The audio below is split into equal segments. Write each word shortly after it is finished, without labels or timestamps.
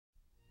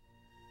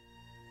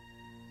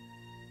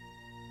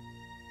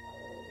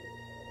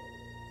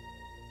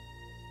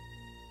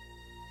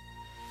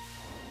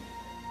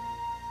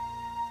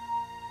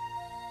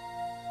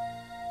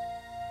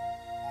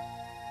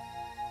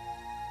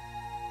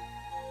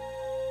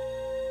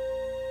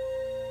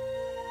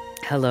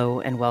Hello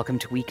and welcome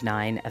to week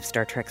 9 of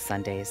Star Trek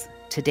Sundays.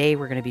 Today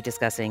we're going to be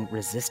discussing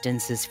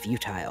Resistance is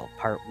Futile,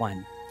 Part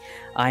 1.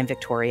 I'm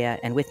Victoria,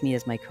 and with me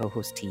is my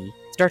co-host T.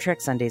 Star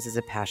Trek Sundays is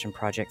a passion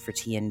project for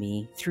T and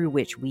me, through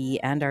which we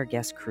and our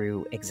guest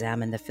crew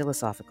examine the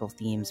philosophical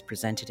themes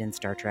presented in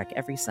Star Trek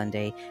every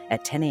Sunday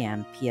at 10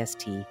 a.m.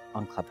 PST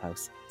on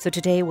Clubhouse. So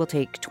today we'll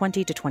take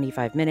 20 to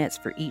 25 minutes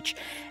for each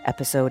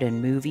episode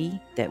and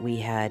movie that we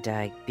had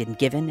been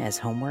given as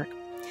homework.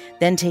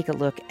 Then take a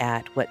look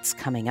at what's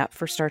coming up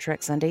for Star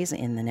Trek Sundays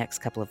in the next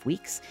couple of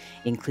weeks,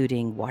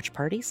 including watch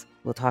parties.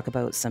 We'll talk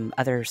about some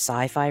other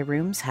sci-fi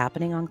rooms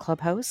happening on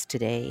Clubhouse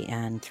today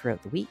and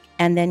throughout the week,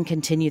 and then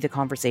continue the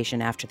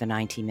conversation after the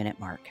 19-minute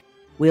mark.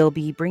 We'll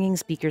be bringing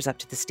speakers up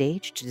to the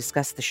stage to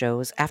discuss the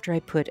shows after I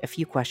put a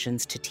few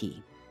questions to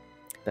T.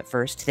 But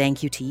first,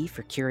 thank you, T,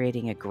 for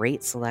curating a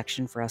great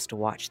selection for us to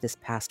watch this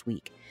past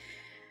week.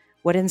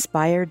 What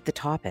inspired the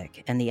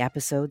topic and the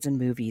episodes and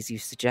movies you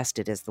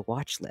suggested as the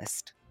watch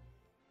list?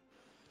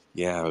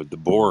 Yeah, the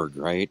Borg,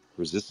 right?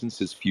 Resistance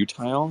is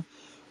futile.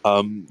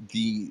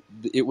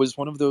 It was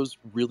one of those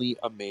really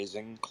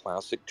amazing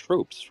classic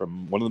tropes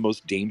from one of the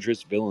most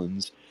dangerous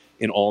villains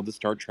in all the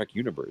Star Trek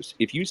universe.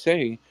 If you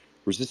say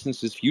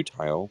resistance is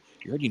futile,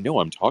 you already know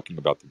I'm talking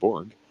about the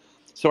Borg.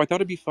 So I thought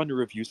it'd be fun to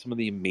review some of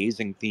the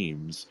amazing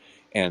themes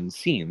and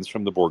scenes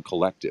from the Borg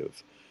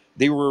Collective.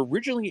 They were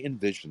originally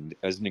envisioned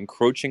as an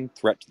encroaching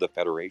threat to the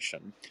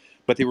Federation,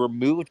 but they were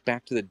moved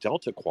back to the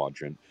Delta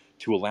Quadrant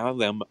to allow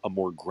them a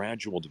more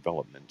gradual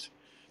development.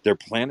 They're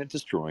planet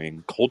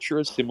destroying, culture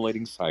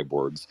assimilating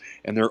cyborgs,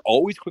 and they're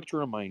always quick to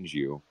remind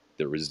you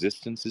that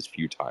resistance is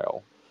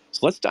futile.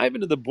 So let's dive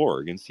into the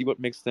Borg and see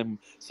what makes them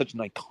such an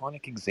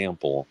iconic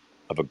example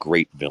of a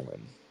great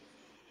villain.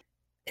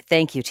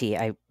 Thank you, T.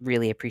 I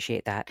really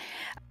appreciate that.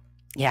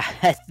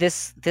 Yeah,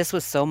 this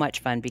was so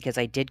much fun because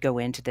I did go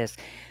into this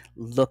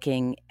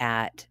looking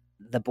at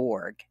the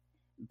Borg,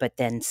 but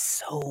then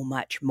so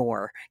much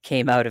more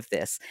came out of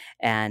this,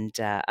 and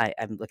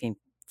I'm looking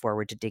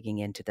forward to digging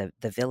into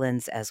the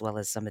villains as well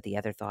as some of the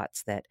other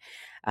thoughts that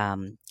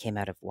came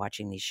out of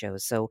watching these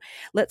shows. So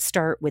let's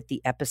start with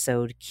the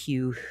episode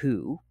Q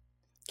Who.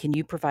 Can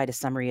you provide a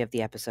summary of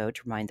the episode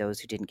to remind those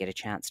who didn't get a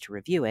chance to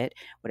review it,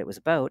 what it was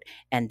about,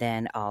 and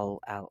then I'll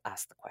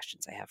ask the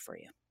questions I have for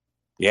you.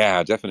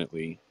 Yeah,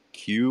 definitely.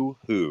 Q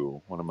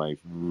Who, one of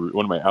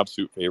my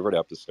absolute favorite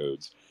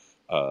episodes,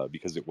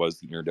 because it was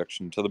the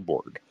introduction to the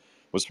Borg,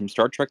 was from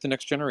Star Trek: The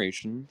Next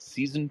Generation,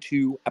 Season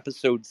 2,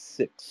 Episode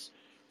 6,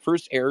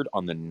 first aired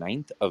on the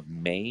 9th of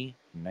May,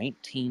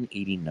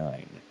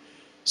 1989.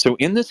 So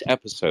in this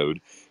episode,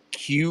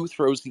 Q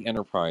throws the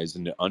Enterprise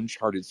into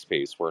uncharted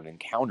space where it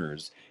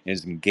encounters and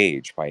is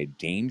engaged by a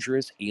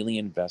dangerous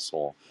alien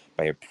vessel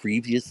by a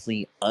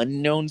previously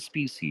unknown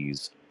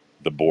species,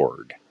 the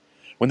Borg.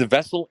 When the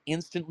vessel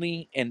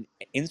instantly and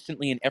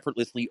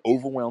effortlessly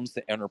overwhelms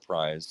the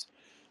Enterprise,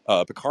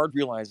 Picard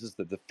realizes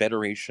that the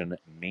Federation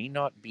may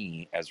not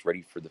be as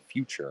ready for the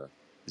future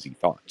as he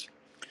thought.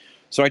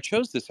 So I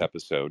chose this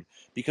episode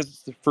because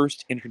it's the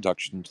first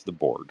introduction to the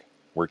Borg,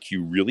 where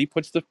Q really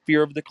puts the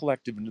fear of the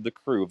collective into the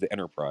crew of the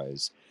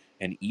Enterprise,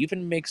 and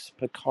even makes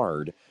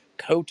Picard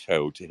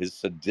kowtow to his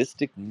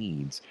sadistic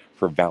needs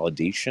for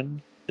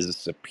validation as a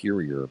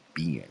superior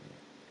being.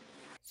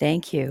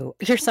 Thank you.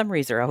 Your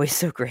summaries are always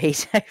so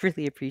great. I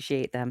really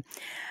appreciate them.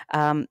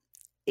 Um,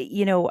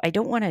 I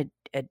don't want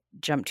to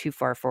jump too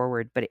far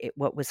forward, but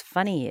what was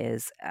funny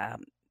is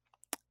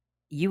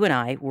you and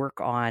I work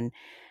on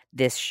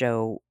this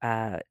show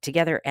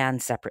together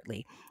and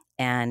separately,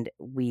 and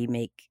we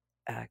make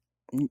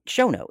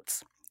show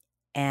notes.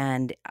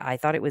 And I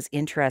thought it was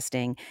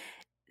interesting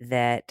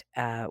that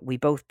we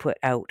both put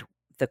out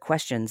the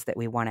questions that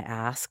we want to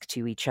ask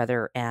to each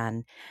other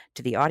and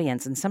to the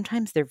audience. And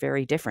sometimes they're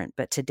very different.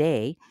 But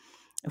today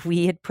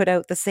we had put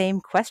out the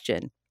same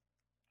question.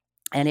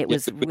 And it Yeah,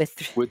 was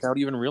with, without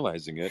even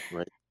realizing it,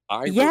 right? I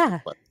wrote the yeah,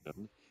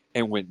 question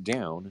and went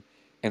down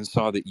and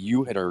saw that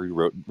you had already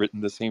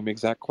written the same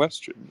exact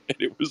question, and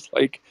it was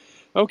like,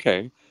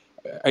 okay.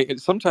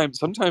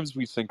 Sometimes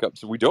we sync up,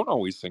 so we don't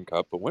always sync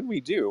up, but when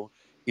we do,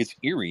 it's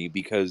eerie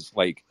because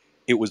like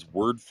it was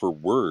word for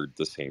word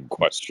the same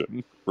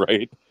question,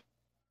 right?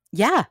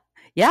 yeah,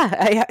 yeah.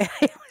 I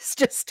was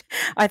just,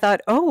 I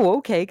thought, oh,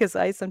 okay, because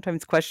I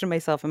sometimes question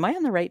myself, am I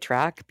on the right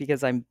track?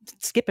 Because I'm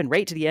skipping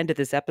right to the end of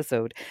this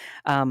episode.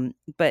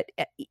 But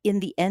in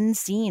the end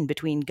scene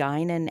between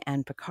Guinan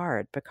and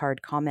Picard,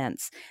 Picard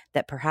comments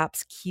that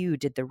perhaps Q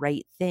did the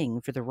right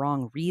thing for the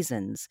wrong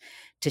reasons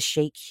to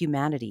shake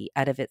humanity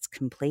out of its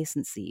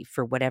complacency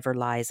for whatever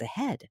lies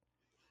ahead.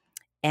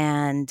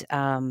 And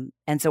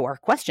so our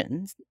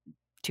questions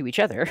to each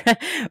other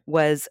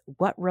was,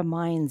 what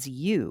reminds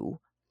you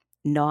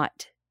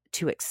not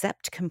to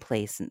accept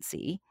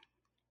complacency?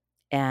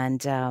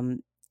 And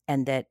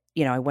that,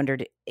 I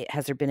wondered,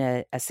 has there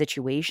been a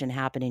situation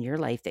happen in your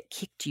life that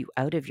kicked you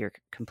out of your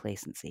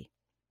complacency?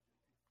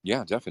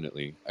 Yeah,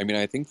 definitely. I mean,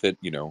 I think that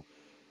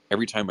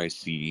every time I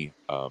see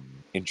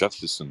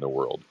injustice in the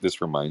world,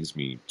 this reminds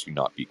me to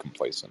not be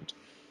complacent.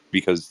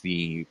 because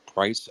the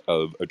price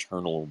of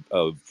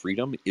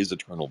freedom is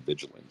eternal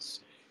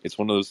vigilance. It's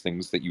one of those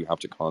things that you have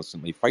to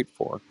constantly fight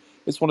for.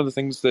 It's one of the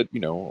things that,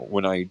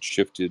 when I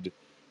shifted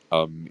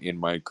in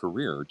my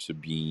career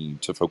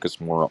to focus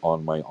more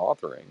on my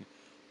authoring,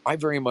 I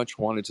very much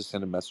wanted to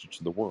send a message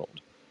to the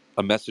world,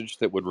 a message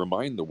that would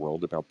remind the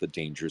world about the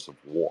dangers of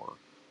war,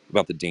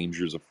 about the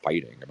dangers of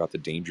fighting, about the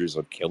dangers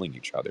of killing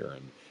each other,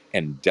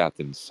 and death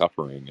and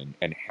suffering,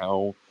 and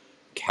how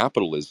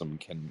capitalism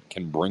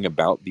can bring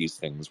about these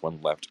things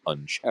when left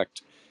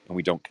unchecked, and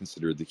we don't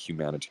consider the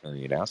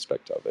humanitarian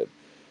aspect of it.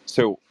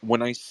 So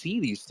when I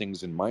see these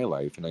things in my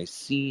life and I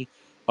see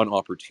an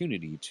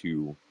opportunity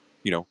to,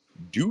 you know,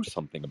 do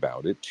something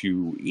about it,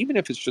 to even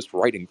if it's just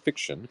writing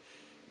fiction,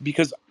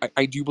 because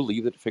I do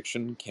believe that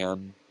fiction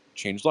can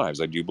change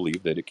lives. I do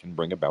believe that it can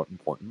bring about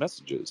important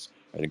messages.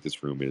 I think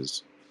this room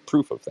is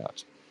proof of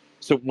that.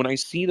 So when I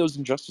see those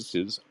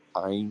injustices,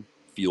 I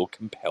feel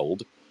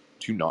compelled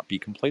to not be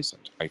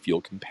complacent. I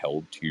feel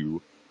compelled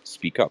to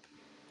speak up,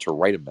 to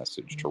write a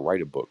message, to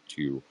write a book,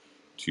 to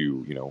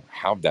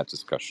have that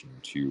discussion,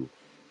 to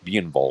be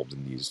involved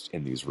in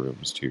these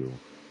rooms, to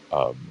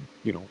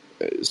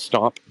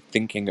stop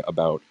thinking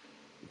about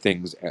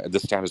things, the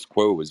status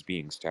quo as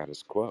being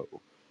status quo,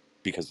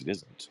 because it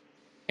isn't,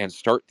 and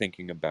start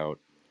thinking about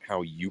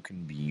how you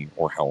can be,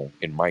 or how,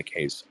 in my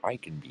case, I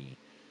can be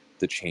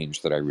the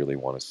change that I really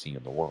want to see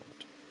in the world.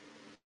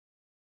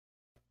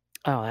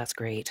 Oh, that's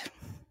great.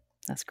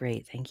 That's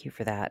great. Thank you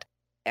for that.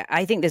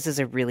 I think this is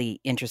a really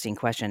interesting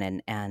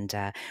question, and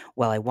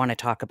while I want to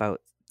talk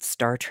about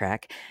Star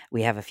Trek,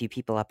 we have a few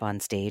people up on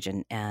stage,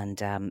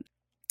 and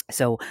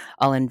so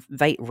I'll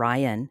invite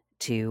Ryan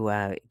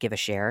to give a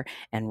share.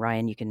 And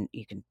Ryan, you can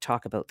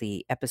talk about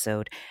the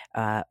episode,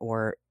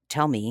 or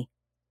tell me,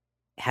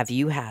 have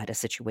you had a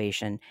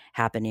situation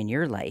happen in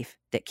your life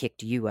that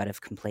kicked you out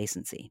of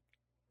complacency?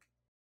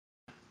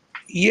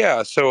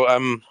 Yeah, so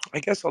I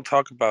guess I'll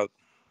talk about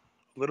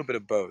a little bit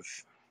of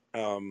both.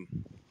 Um,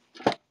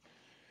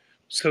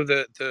 so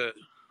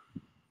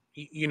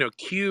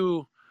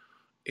Q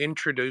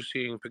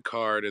introducing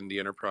Picard and the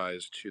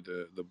Enterprise to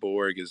the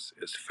Borg is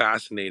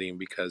fascinating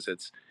because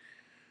it's,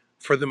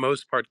 for the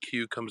most part,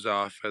 Q comes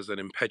off as an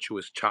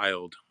impetuous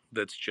child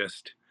that's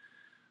just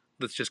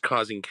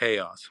causing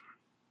chaos.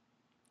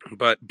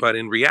 But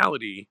in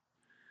reality,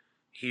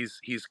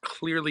 he's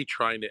clearly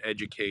trying to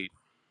educate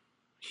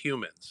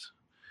humans.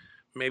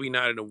 Maybe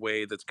not in a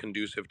way that's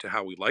conducive to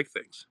how we like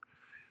things,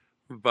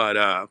 but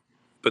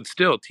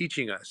still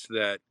teaching us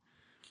that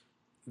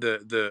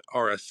the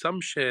our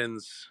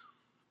assumptions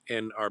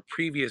and our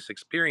previous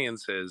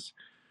experiences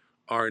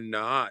are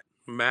not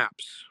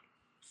maps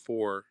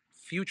for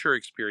future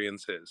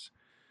experiences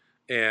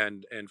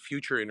and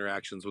future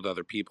interactions with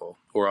other people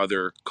or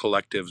other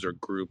collectives or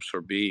groups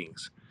or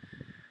beings,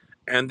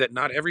 and that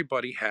not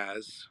everybody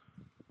has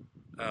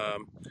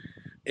um,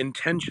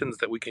 intentions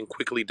that we can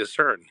quickly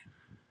discern.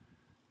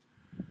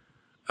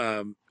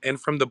 And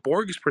from the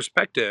Borg's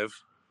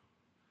perspective,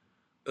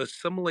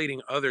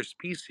 assimilating other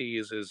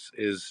species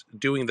is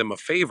doing them a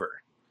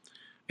favor.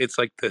 It's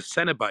like the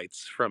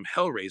Cenobites from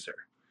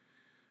Hellraiser.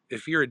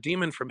 If you're a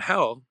demon from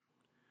hell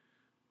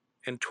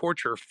and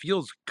torture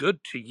feels good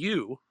to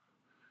you,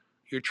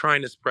 you're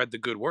trying to spread the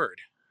good word,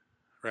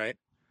 right?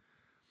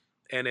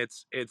 And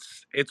it's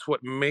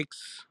what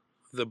makes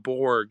the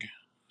Borg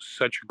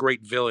such a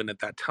great villain at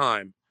that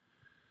time,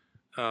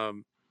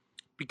 um,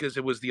 because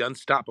it was the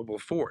unstoppable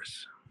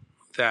force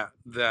that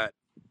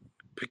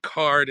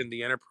Picard and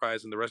the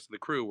Enterprise and the rest of the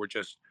crew were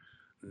just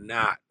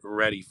not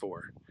ready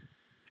for.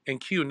 And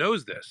Q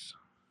knows this,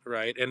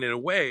 right? And in a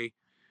way,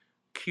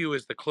 Q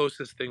is the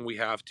closest thing we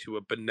have to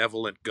a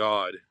benevolent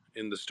god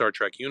in the Star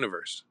Trek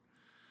universe.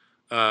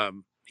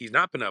 He's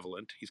not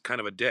benevolent. He's kind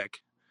of a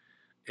dick,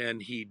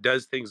 and he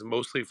does things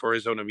mostly for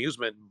his own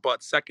amusement,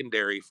 but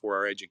secondary for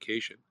our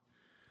education.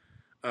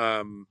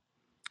 Um,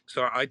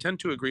 so I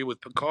tend to agree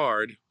with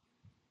Picard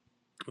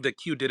that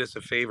Q did us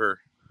a favor.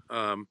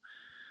 Um,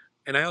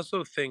 and I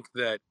also think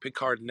that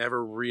Picard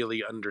never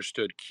really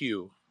understood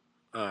Q.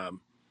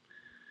 Um,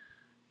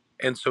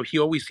 and so he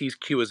always sees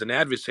Q as an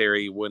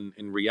adversary when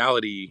in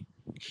reality,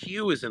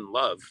 Q is in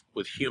love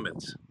with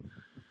humans.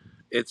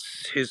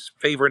 It's his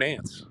favorite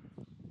ants,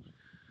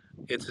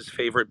 it's his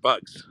favorite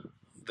bugs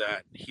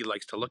that he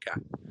likes to look at.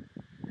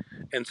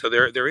 And so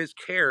there is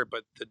care,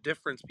 but the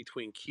difference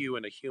between Q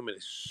and a human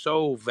is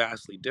so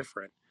vastly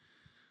different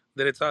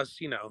that it's us,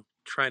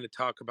 trying to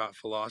talk about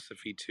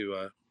philosophy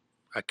to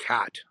a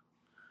cat.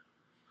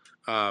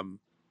 Um,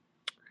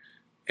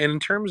 and in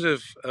terms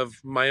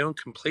of my own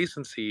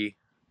complacency,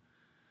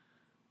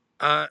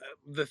 uh,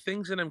 the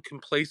things that I'm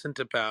complacent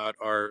about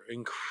are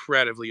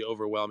incredibly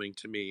overwhelming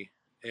to me.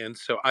 And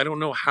so I don't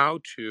know how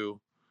to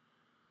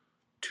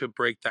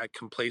break that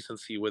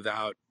complacency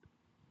without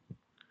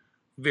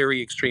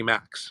very extreme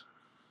acts,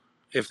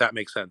 if that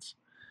makes sense.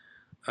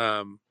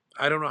 Um,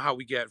 I don't know how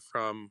we get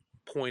from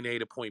point A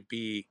to point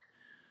B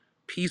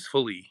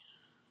peacefully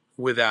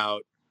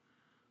without.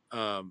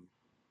 Um,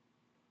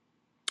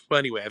 well,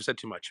 anyway, I've said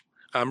too much.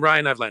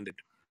 Ryan, I've landed.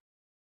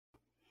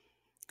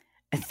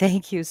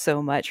 Thank you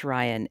so much,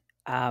 Ryan.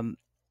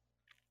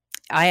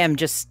 I am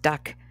just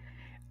stuck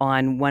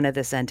on one of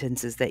the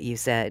sentences that you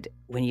said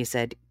when you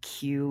said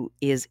Q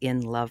is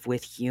in love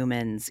with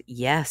humans.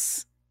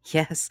 Yes,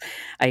 yes.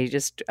 I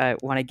just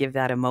want to give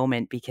that a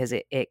moment because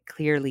it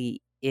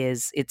clearly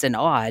is. It's an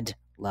odd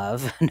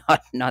love,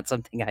 not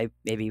something I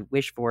maybe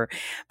wish for,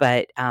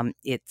 but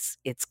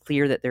it's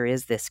clear that there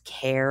is this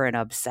care and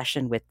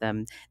obsession with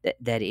them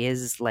that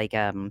is like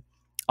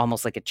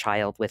almost like a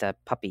child with a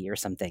puppy or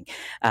something.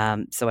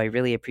 So I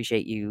really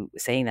appreciate you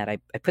saying that. I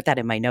put that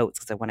in my notes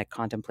because I want to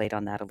contemplate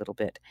on that a little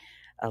bit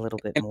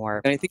And,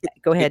 more. and I think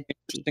Go it's ahead,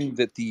 T. interesting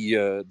that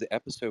the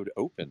episode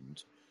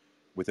opened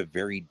with a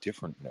very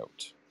different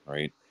note,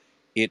 right?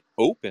 It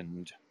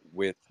opened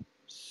with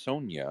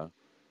Sonia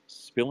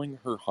spilling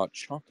her hot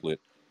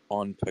chocolate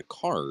on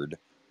Picard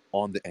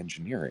on the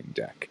engineering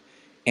deck,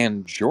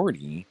 and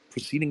Geordi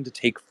proceeding to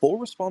take full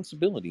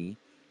responsibility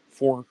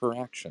for her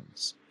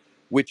actions,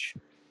 which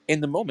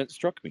in the moment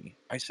struck me.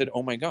 I said,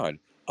 oh my God,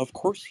 of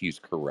course he's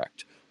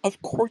correct.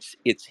 Of course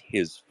it's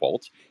his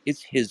fault.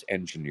 It's his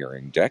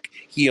engineering deck.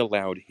 He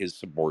allowed his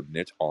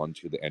subordinate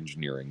onto the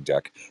engineering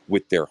deck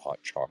with their hot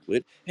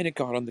chocolate, and it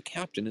got on the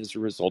captain as a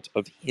result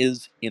of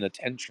his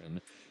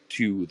inattention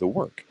to the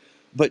work.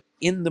 But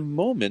in the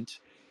moment,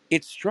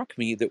 it struck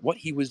me that what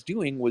he was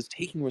doing was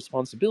taking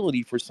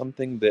responsibility for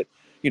something that,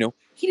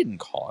 he didn't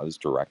cause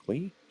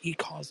directly. He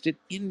caused it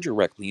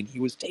indirectly, and he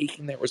was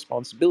taking that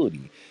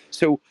responsibility.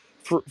 So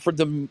for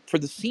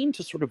the scene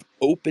to sort of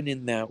open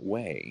in that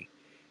way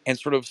and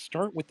sort of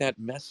start with that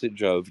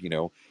message of,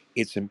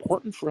 it's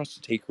important for us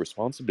to take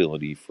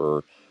responsibility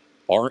for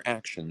our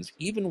actions,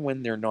 even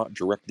when they're not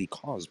directly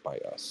caused by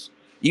us,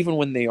 even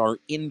when they are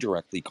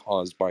indirectly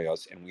caused by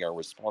us and we are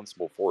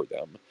responsible for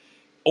them,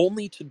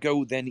 only to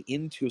go then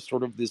into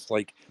sort of this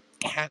like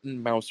cat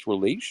and mouse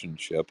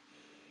relationship.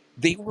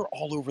 They were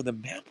all over the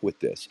map with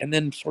this, and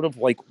then sort of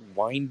like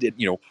wind it,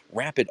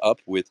 wrap it up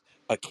with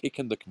a kick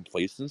in the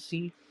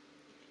complacency.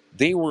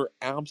 They were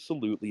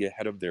absolutely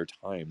ahead of their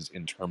times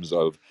in terms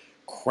of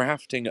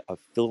crafting a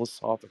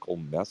philosophical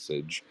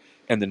message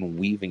and then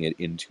weaving it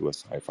into a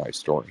sci-fi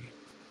story.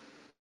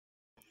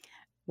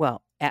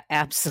 Well,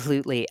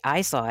 absolutely.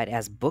 I saw it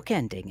as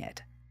bookending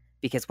it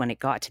because when it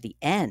got to the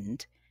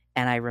end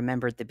and I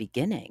remembered the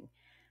beginning,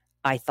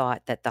 I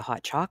thought that the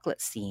hot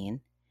chocolate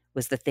scene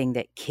was the thing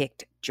that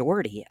kicked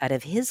Geordi out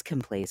of his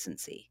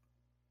complacency.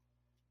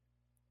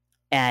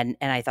 And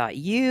I thought,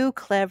 you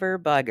clever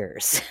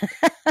buggers.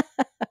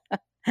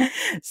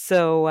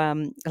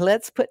 So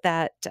let's put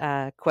that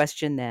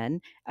question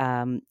then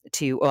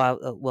to,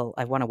 well,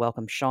 I want to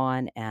welcome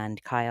Sean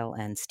and Kyle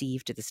and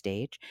Steve to the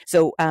stage.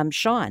 So,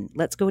 Sean,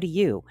 let's go to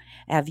you.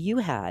 Have you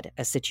had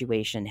a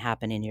situation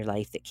happen in your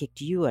life that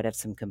kicked you out of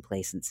some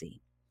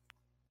complacency?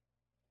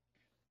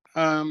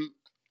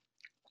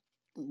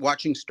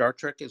 Watching Star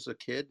Trek as a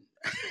kid.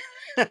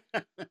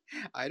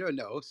 I don't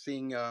know,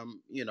 seeing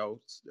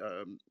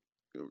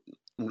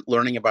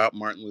learning about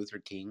Martin Luther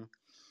King,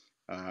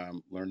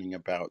 learning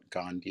about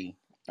Gandhi,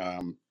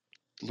 um,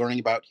 learning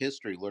about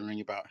history,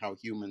 learning about how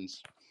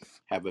humans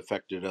have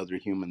affected other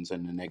humans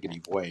in a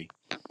negative way.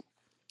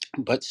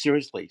 But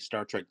seriously,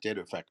 Star Trek did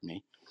affect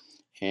me,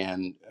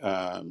 and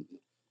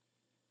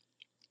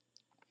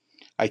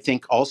I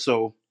think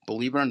also,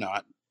 believe it or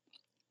not,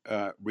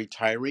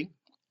 retiring,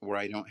 where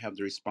I don't have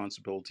the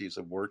responsibilities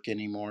of work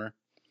anymore,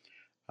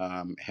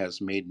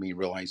 has made me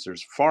realize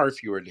there's far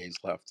fewer days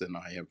left than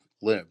I have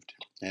lived,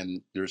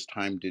 and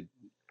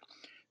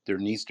there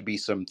needs to be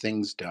some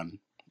things done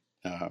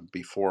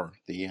before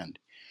the end.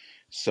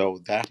 So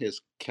that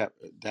has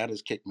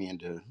kicked me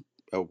into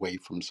away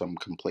from some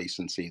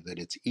complacency that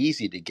it's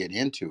easy to get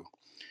into.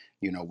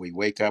 We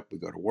wake up, we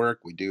go to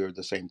work, we do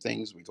the same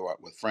things, we go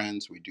out with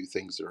friends, we do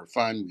things that are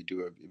fun, we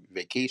do a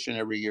vacation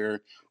every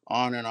year,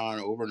 on and on,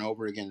 over and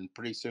over again. And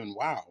pretty soon,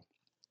 wow,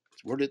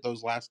 where did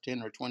those last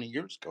 10 or 20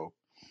 years go?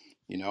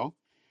 You know?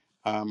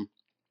 Um,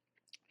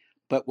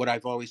 But what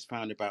I've always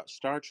found about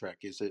Star Trek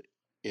is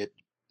it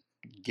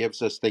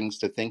gives us things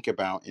to think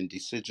about and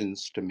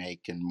decisions to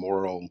make and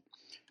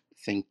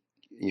think,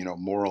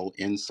 moral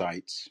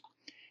insights.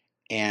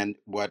 And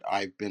what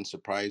I've been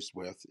surprised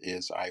with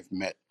is I've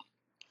met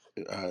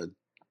uh,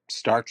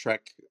 Star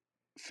Trek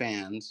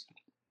fans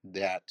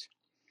that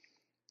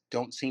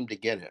don't seem to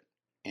get it,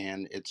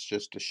 and it's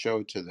just a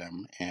show to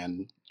them,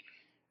 and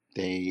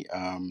they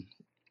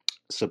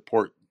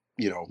support,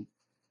 you know,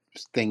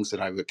 things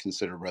that I would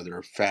consider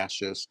rather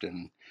fascist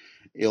and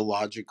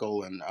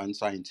illogical and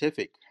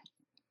unscientific.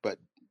 But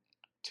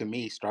to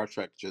me, Star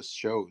Trek just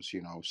shows,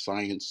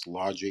 science,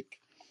 logic,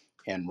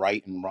 and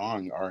right and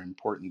wrong are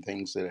important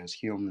things that as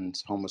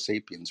humans, Homo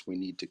sapiens, we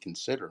need to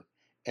consider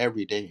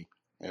every day,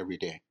 every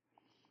day.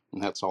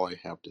 And that's all I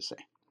have to say.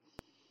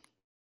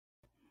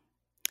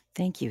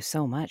 Thank you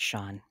so much,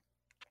 Sean.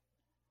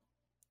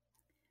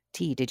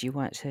 T, did you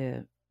want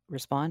to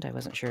respond? I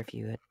wasn't sure if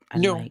you had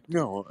No, unmiked.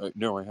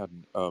 no, I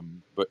hadn't.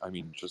 But I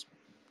mean, just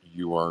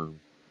you are,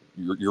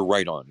 you're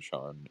right on,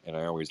 Sean, and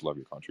I always love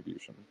your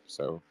contribution.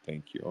 So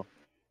thank you.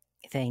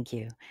 Thank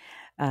you.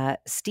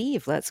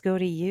 Steve, let's go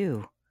to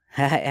you.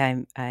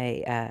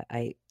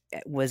 I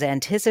was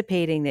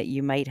anticipating that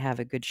you might have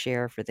a good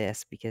share for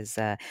this because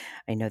I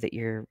know that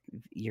you're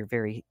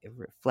very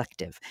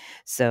reflective.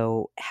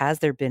 So, has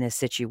there been a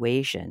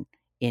situation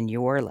in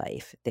your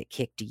life that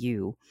kicked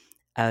you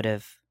out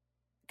of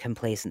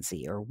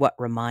complacency, or what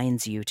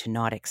reminds you to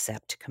not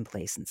accept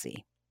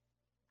complacency?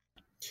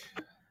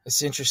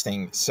 It's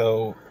interesting.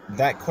 So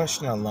that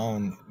question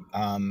alone,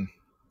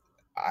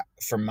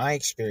 from my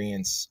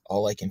experience,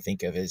 all I can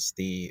think of is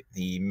the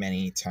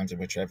many times in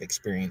which I've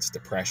experienced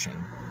depression.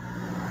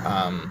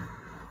 Um,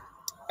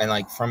 and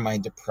like from my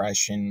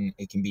depression,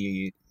 it can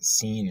be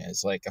seen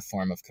as like a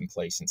form of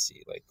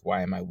complacency. Like,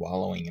 why am I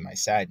wallowing in my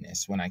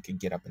sadness when I could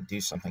get up and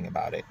do something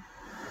about it?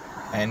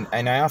 And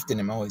I often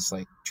am always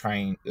like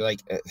trying,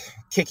 like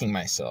kicking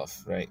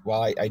myself, right?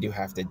 While I do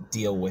have to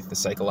deal with the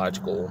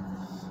psychological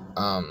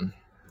um,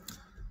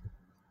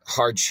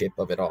 hardship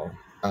of it all,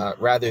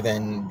 rather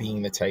than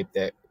being the type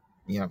that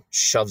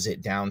shoves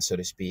it down, so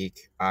to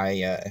speak.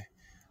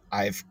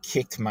 I've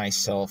kicked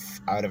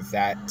myself out of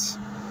that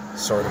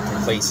sort of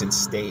complacent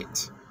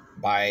state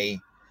by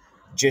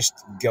just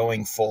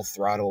going full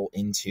throttle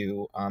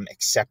into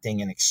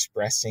accepting and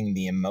expressing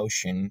the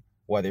emotion,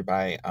 whether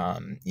by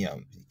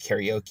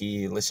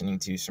karaoke, listening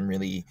to some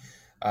really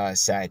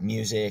sad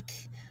music,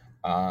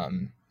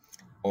 um,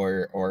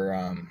 or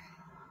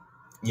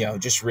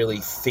just really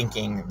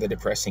thinking the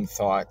depressing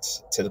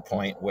thoughts to the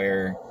point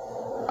where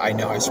I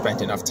know I've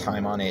spent enough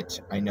time on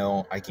it. I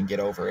know I can get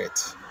over it,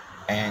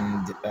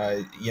 and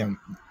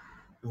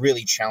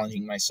really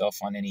challenging myself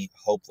on any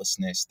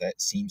hopelessness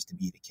that seems to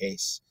be the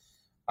case.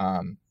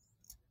 Um,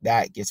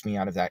 that gets me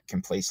out of that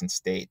complacent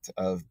state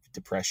of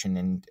depression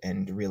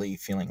and really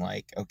feeling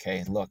like,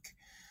 okay, look,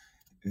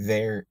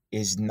 there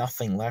is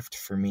nothing left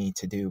for me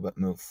to do but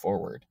move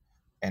forward,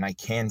 and I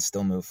can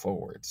still move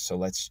forward. So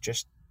let's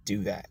just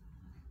do that.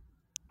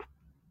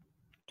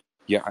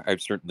 Yeah,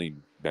 I've certainly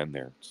been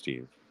there,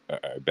 Steve.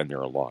 I've been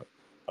there a lot.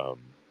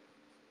 Um,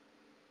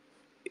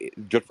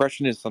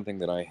 Depression is something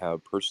that I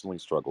have personally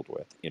struggled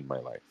with in my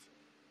life,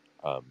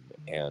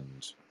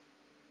 and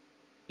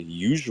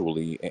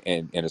usually,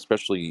 and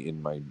especially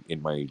in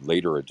my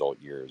later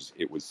adult years,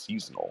 it was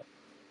seasonal,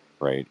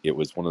 right? It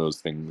was one of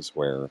those things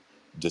where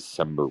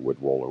December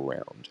would roll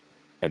around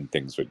and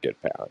things would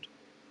get bad,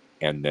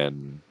 and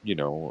then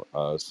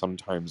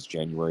sometimes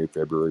January,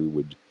 February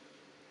would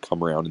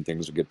come around and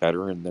things would get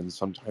better, and then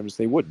sometimes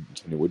they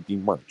wouldn't, and it would be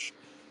March.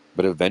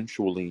 But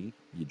eventually,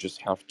 you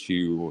just have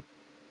to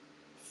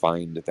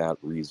find that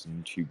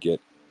reason to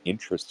get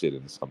interested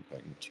in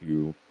something,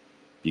 to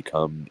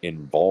become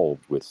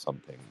involved with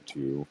something,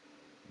 to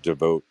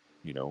devote,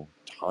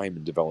 time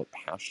and develop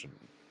passion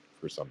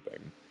for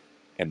something.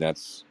 And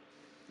that's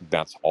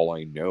all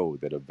I know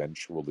that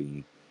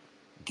eventually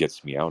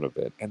gets me out of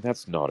it. And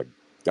that's not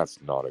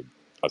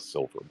a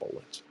silver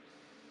bullet.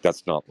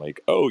 That's not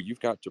like, oh,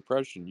 you've got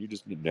depression, you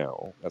just need.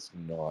 No, that's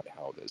not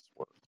how this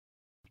works.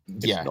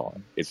 It's Yeah, not.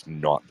 It's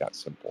not that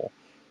simple.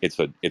 It's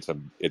a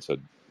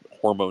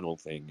hormonal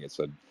thing. It's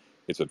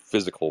a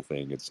physical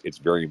thing. It's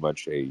very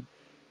much a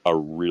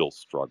real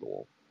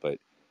struggle. But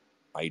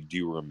I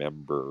do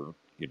remember,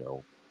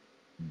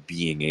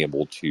 being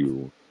able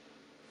to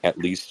at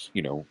least,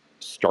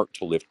 start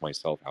to lift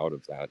myself out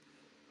of that.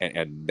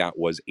 And that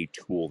was a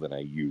tool that I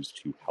used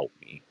to help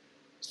me.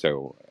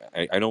 So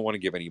I don't want to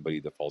give anybody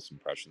the false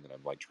impression that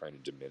I'm like trying to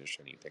diminish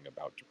anything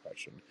about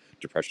depression.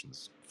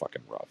 Depression's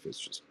fucking rough. It's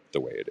just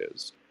the way it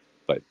is.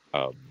 But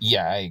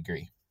yeah, I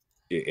agree.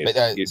 But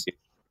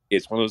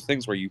it's one of those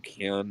things where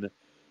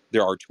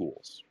there are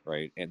tools,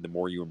 right? And the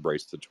more you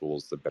embrace the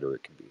tools, the better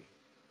it can be.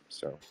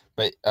 So,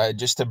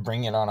 just to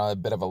bring it on a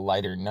bit of a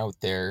lighter note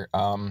there,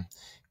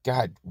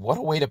 God, what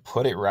a way to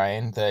put it,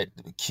 Ryan, that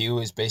Q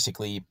is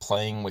basically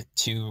playing with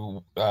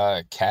two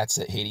cats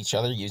that hate each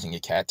other using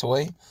a cat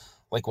toy.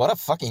 Like, what a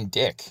fucking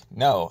dick.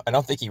 No, I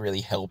don't think he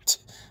really helped.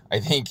 I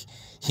think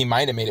he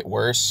might have made it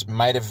worse,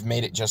 might have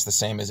made it just the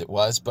same as it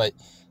was, but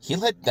he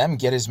let them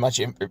get as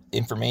much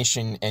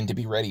information and to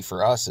be ready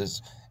for us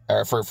as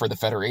for the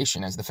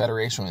Federation, as the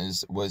Federation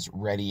was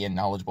ready and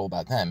knowledgeable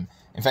about them.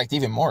 In fact,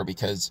 even more,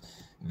 because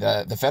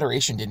the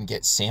Federation didn't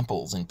get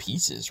samples and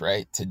pieces,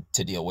 right,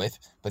 to deal with,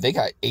 but they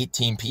got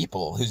 18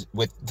 people who's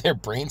with their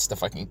brains to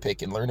fucking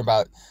pick and learn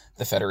about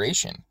the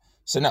Federation.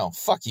 So no,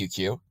 fuck you,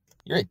 Q.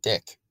 You're a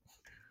dick.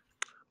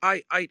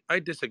 I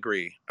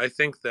disagree. I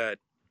think that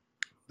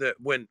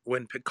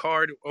when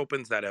Picard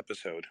opens that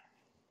episode,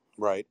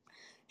 right,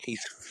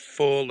 he's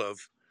full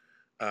of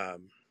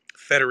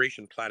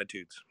Federation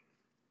platitudes.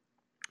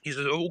 He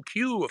says, "Oh,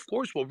 Q, of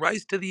course, will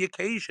rise to the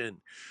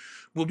occasion.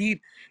 We'll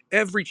meet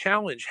every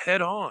challenge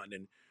head on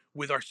and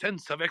with our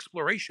sense of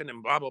exploration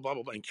and blah blah blah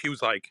blah." And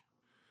Q's like,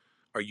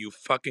 "Are you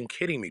fucking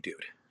kidding me,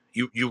 dude?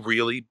 You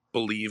really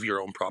believe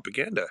your own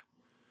propaganda?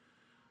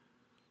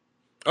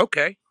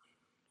 Okay,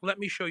 let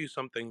me show you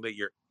something that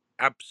you're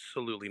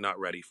absolutely not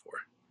ready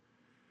for."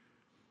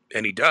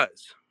 And he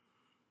does.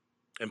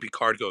 And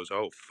Picard goes,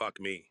 "Oh, fuck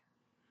me.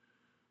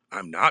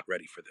 I'm not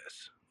ready for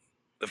this.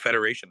 The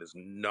Federation is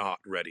not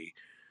ready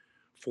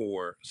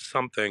for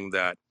something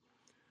that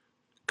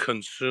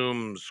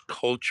consumes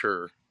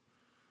culture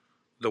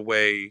the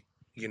way,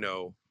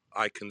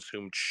 I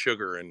consumed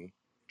sugar in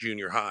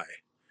junior high,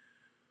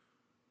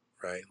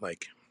 right?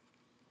 Like,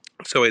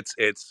 so it's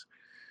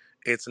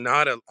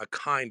not a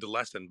kind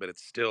lesson, but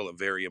it's still a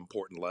very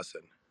important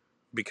lesson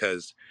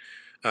because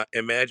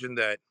imagine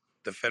that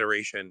the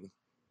Federation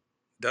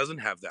doesn't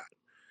have that,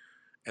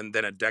 and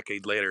then a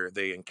decade later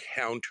they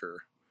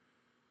encounter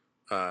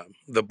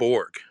the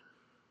Borg,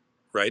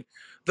 right?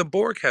 The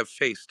Borg have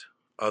faced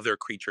other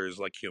creatures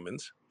like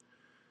humans.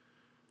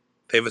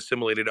 They've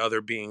assimilated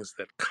other beings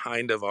that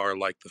kind of are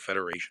like the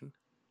Federation,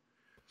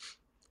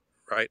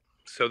 right?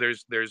 So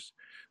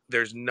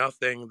there's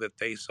nothing that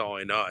they saw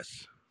in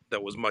us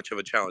that was much of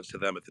a challenge to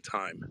them at the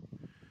time.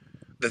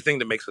 The thing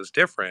that makes us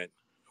different,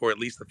 or at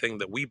least the thing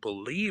that we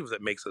believe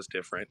that makes us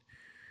different,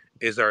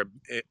 is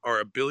our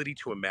ability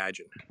to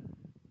imagine.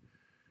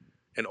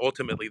 And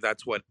ultimately,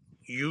 that's what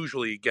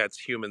usually gets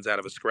humans out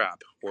of a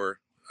scrap, or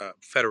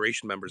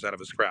Federation members out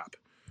of a scrap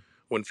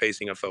when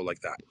facing a foe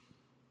like that.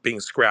 Being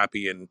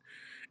scrappy and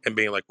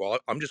being like, well,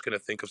 I'm just going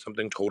to think of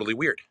something totally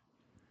weird.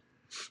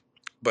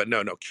 But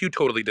no, Q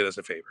totally did us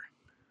a favor,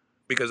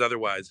 because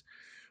otherwise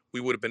we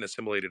would have been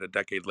assimilated a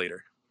decade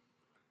later.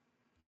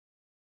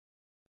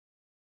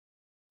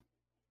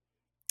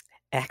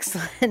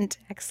 Excellent,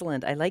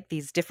 excellent. I like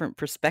these different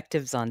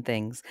perspectives on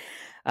things.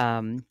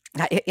 I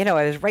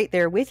was right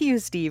there with you,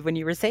 Steve, when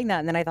you were saying that,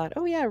 and then I thought,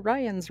 oh yeah,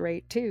 Ryan's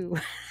right too.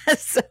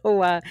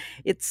 So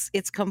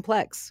it's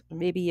complex.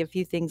 Maybe a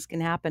few things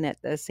can happen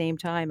at the same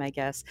time, I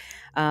guess.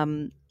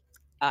 I'm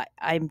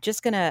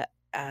just gonna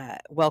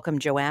welcome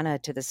Joanna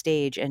to the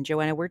stage, and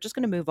Joanna, we're just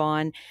going to move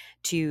on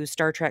to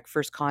Star Trek: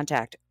 First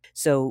Contact.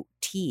 So,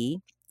 T,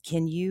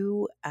 can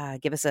you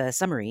give us a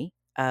summary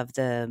of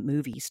the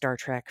movie Star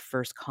Trek: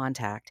 First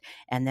Contact?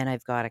 And then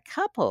I've got a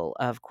couple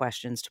of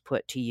questions to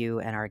put to you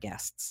and our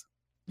guests.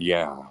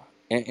 Yeah.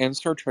 And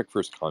Star Trek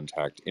First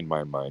Contact, in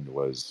my mind,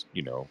 was,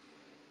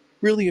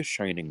 really a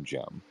shining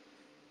gem.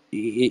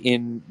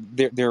 In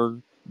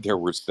there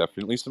was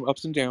definitely some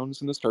ups and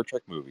downs in the Star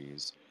Trek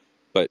movies,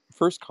 but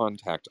First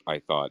Contact, I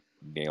thought,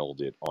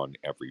 nailed it on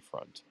every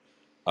front.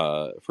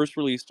 First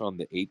released on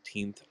the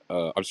 18th,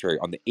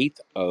 on the 8th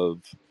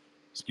of,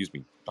 excuse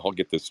me, I'll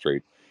get this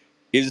straight,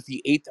 is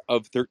the 8th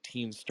of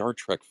 13 Star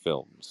Trek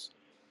films.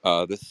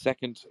 The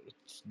second,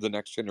 the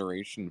Next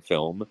Generation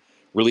film,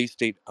 release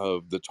date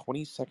of the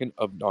 22nd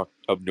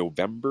of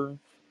November,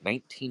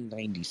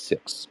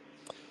 1996.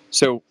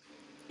 So,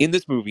 in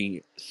this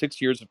movie,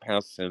 6 years have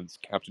passed since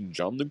Captain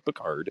Jean-Luc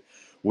Picard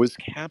was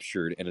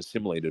captured and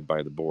assimilated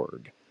by the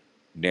Borg.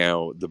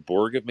 Now, the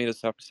Borg have made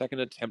a second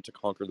attempt to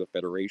conquer the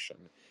Federation,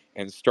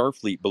 and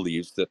Starfleet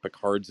believes that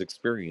Picard's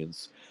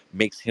experience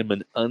makes him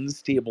an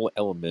unstable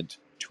element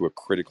to a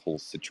critical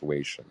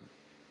situation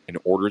and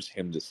orders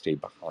him to stay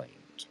behind.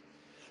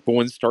 But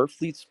when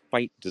Starfleet's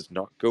fight does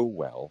not go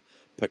well,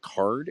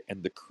 Picard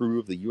and the crew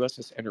of the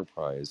USS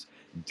Enterprise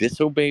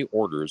disobey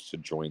orders to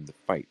join the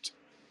fight,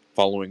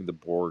 following the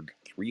Borg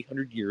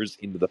 300 years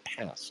into the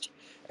past,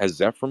 as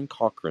Zefram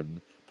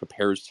Cochrane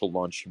prepares to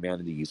launch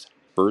humanity's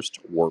first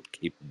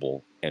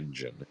warp-capable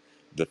engine,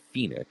 the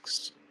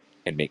Phoenix,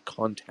 and make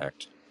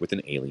contact with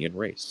an alien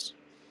race.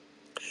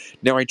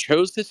 Now, I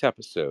chose this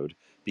episode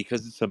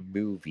because it's a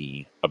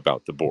movie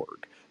about the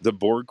Borg. The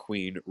Borg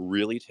Queen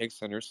really takes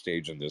center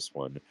stage in this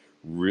one,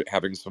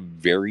 having some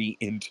very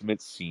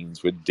intimate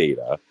scenes with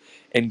Data,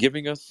 and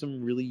giving us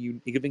some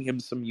giving him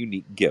some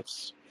unique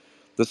gifts.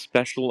 The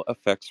special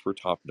effects were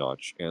top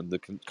notch, and the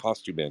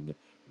costuming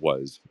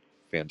was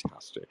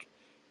fantastic.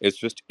 It's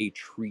just a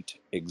treat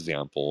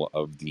example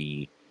of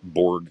the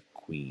Borg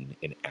Queen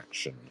in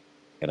action,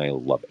 and I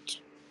love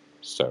it.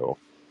 So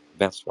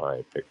that's why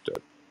I picked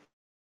it.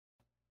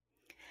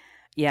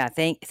 Yeah,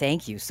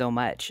 thank you so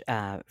much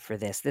for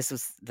this. This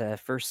was the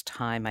first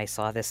time I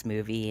saw this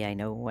movie. I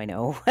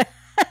know.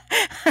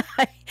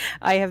 I,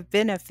 I have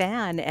been a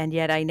fan, and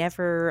yet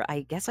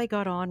I guess I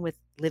got on with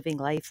living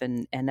life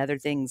and other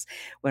things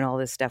when all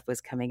this stuff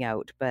was coming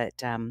out.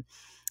 But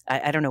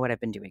I don't know what I've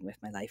been doing with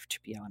my life, to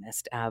be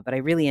honest. But I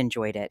really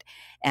enjoyed it.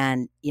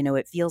 And,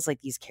 it feels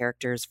like these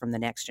characters from the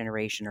next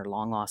generation are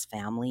long lost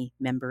family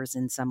members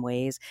in some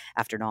ways.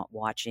 After not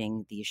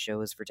watching these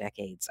shows for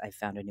decades, I've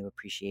found a new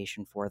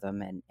appreciation for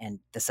them and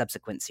the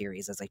subsequent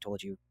series. As I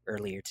told you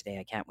earlier today,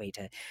 I can't wait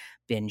to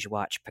binge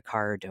watch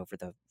Picard over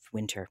the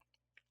winter.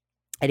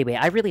 Anyway,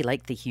 I really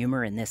like the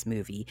humor in this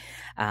movie,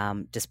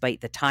 despite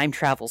the time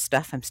travel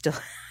stuff. I'm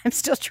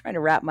still trying to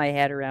wrap my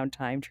head around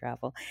time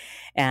travel,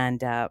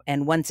 and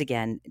once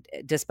again,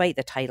 despite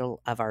the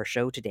title of our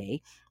show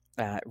today,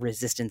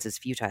 "Resistance is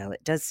Futile,"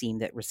 it does seem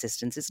that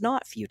resistance is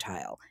not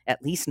futile,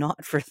 at least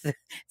not for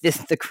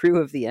the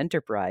crew of the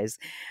Enterprise.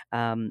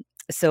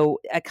 So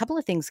a couple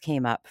of things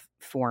came up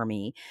for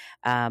me,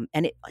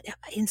 and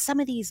in some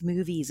of these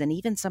movies and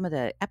even some of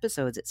the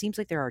episodes, it seems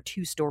like there are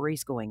two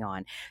stories going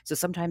on. So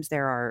sometimes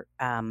there are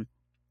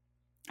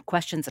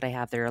questions that I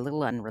have that are a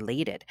little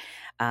unrelated.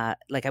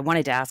 Like I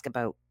wanted to ask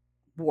about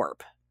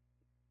warp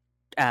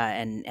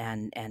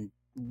and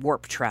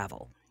warp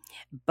travel.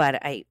 But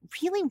I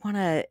really want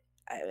to,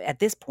 at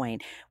this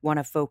point, want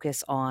to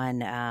focus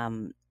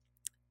on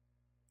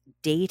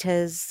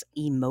Data's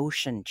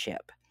emotion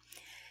chip.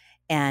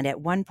 And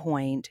at one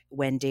point,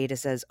 when Data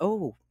says,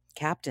 "Oh,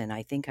 Captain,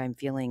 I think I'm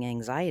feeling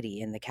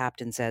anxiety," and the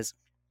captain says,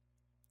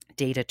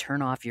 "Data,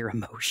 turn off your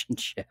emotion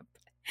chip."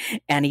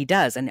 And he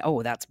does, and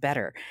oh, that's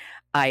better.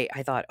 I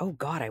thought, oh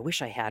God, I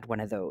wish I had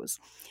one of those.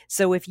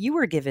 So if you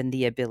were given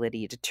the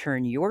ability to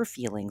turn your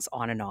feelings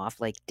on and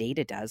off like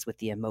Data does with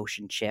the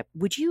emotion chip,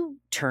 would you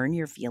turn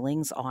your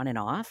feelings on and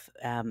off?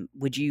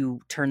 Would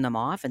you turn them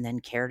off and then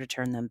care to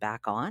turn them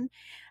back on?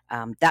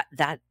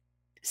 That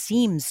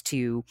seems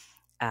to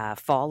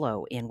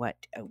follow in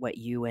what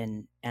you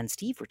and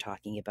Steve were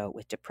talking about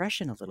with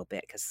depression a little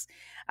bit, because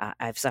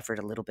I've suffered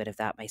a little bit of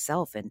that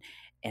myself, and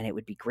it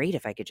would be great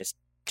if I could just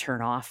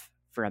turn off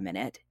for a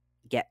minute,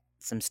 get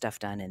some stuff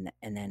done,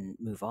 and then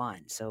move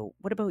on. So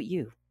what about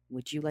you?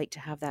 Would you like to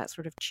have that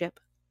sort of chip?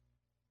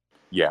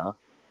 Yeah,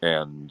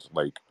 and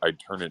like I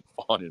turn it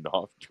on and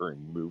off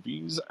during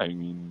movies. I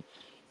mean,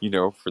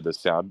 for the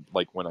sad,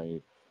 I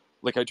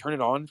turn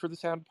it on for the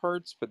sad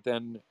parts, but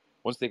then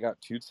once they got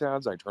too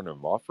sad, I turn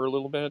them off for a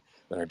little bit,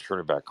 then I turn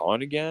it back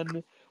on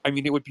again. I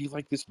mean, it would be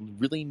like this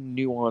really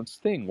nuanced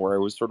thing where I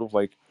was sort of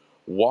like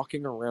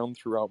walking around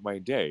throughout my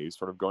day,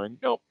 sort of going,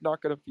 nope,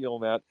 not gonna feel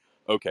that.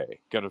 Okay,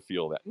 gonna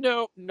feel that.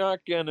 Nope, not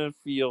gonna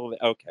feel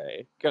that.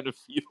 Okay, gonna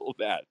feel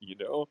that.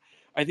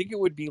 I think it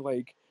would be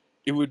like,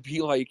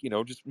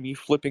 just me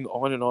flipping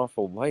on and off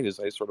a light as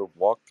I sort of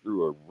walk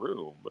through a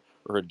room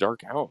or a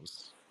dark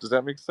house. Does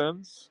that make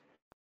sense?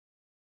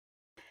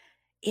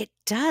 It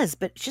does,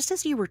 but just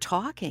as you were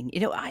talking,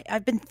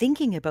 I've been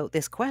thinking about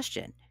this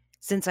question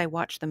since I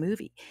watched the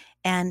movie.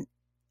 And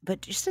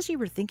but just as you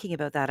were thinking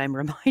about that, I'm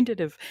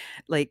reminded of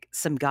like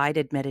some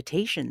guided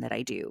meditation that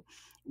I do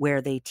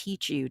where they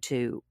teach you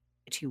to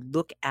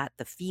look at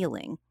the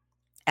feeling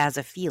as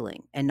a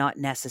feeling and not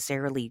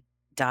necessarily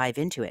dive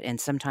into it. And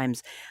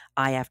sometimes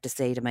I have to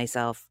say to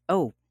myself,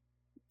 "Oh,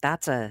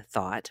 that's a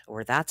thought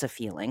or that's a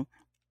feeling."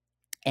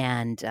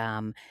 And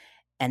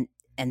and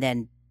and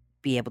then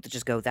be able to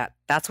just go,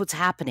 that's what's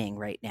happening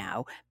right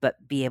now,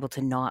 but be able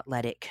to not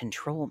let it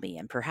control me.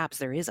 And perhaps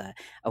there is a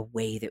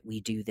way that we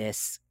do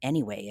this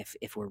anyway,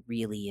 if we're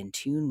really in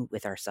tune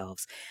with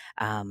ourselves.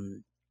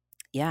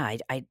 Yeah,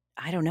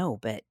 I don't know,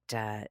 but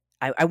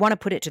I want to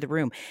put it to the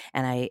room,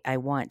 and I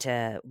want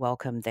to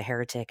welcome the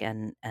Heretic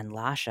and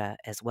Lasha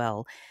as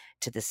well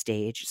to the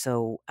stage.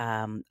 So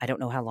I don't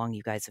know how long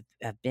you guys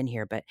have been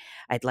here, but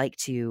I'd like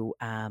to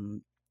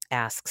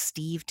ask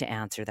Steve to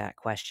answer that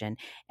question,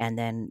 and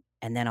then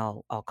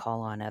I'll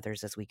call on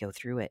others as we go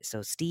through it.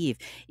 So Steve,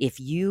 if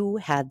you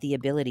had the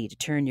ability to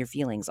turn your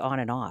feelings on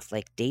and off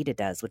like Data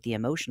does with the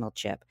emotional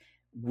chip,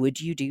 would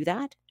you do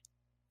that?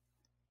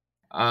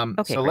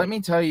 Okay, So let great.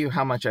 me tell you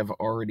how much I've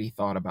already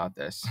thought about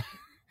this.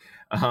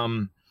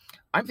 um,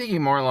 I'm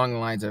thinking more along the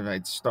lines of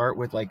I'd start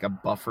with like a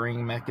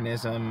buffering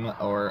mechanism,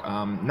 or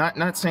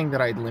not saying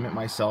that I'd limit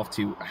myself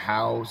to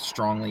how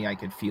strongly I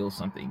could feel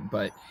something,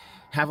 but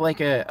have like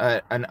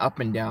an up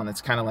and down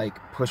that's kind of like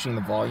pushing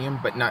the volume,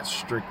 but not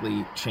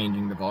strictly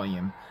changing the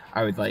volume.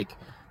 I would like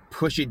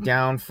push it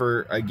down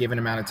for a given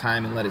amount of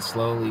time and let it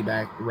slowly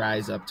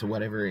rise up to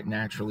whatever it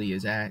naturally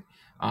is at,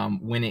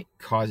 when it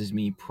causes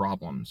me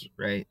problems,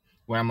 right?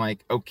 When I'm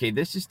like, okay,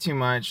 this is too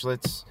much.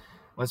 Let's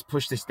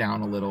push this down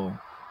a little,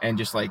 and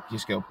just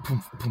go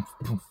poof, poof,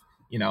 poof,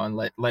 and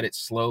let it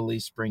slowly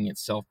spring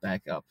itself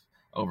back up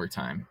over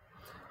time.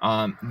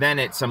 Then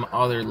at some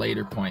other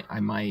later point, I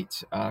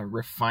might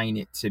refine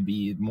it to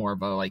be more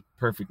of a like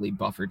perfectly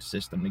buffered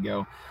system to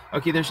go,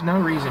 okay, there's no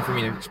reason for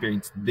me to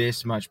experience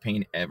this much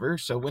pain ever.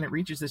 So when it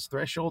reaches this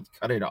threshold,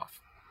 cut it off.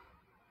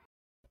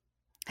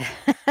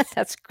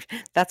 That's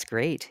that's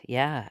great.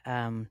 Yeah.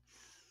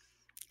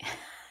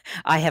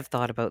 I have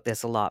thought about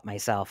this a lot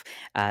myself.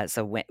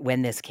 So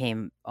when this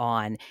came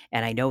on,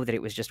 and I know that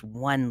it was just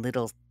one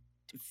little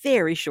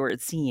very short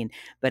scene,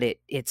 but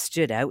it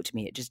stood out to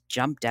me. It just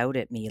jumped out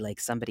at me like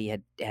somebody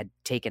had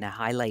taken a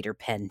highlighter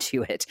pen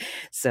to it.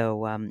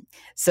 So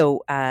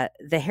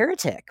the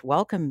Heretic,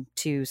 welcome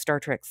to Star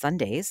Trek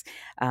Sundays.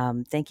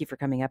 Thank you for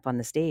coming up on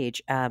the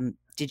stage.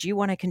 Did you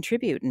want to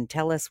contribute and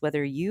tell us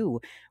whether you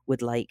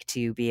would like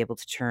to be able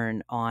to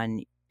turn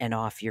on and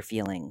off your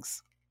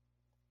feelings?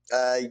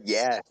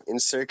 Yeah, in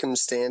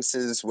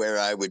circumstances where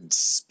I would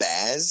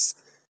spaz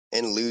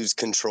and lose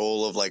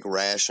control of like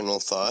rational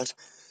thought,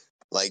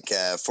 like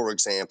for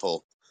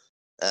example,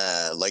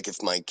 like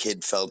if my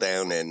kid fell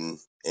down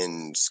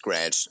and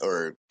scratched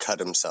or cut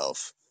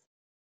himself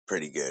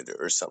pretty good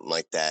or something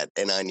like that,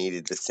 and I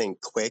needed to think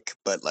quick,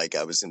 but like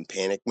I was in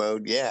panic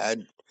mode. Yeah,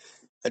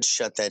 I'd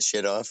shut that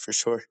shit off for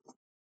sure.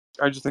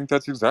 I just think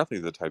that's exactly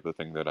the type of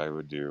thing that I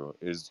would do.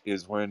 Is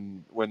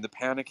when the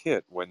panic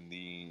hit, when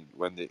the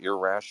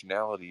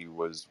irrationality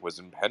was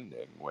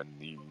impending, when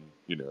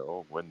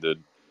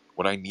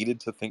I needed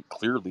to think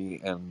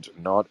clearly and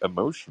not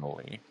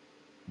emotionally,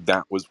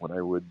 that was when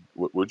I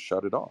would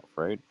shut it off,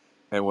 right?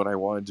 And when I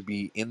wanted to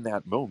be in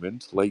that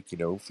moment, like,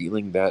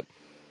 feeling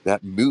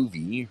that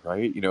movie,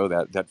 right? You know,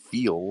 that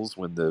feels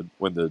when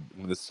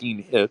the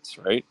scene hits,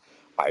 right?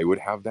 I would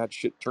have that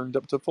shit turned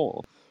up to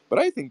full. But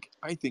I think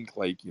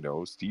like, you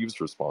know, Steve's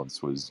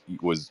response was,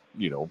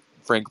 you know,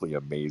 frankly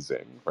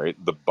amazing, right?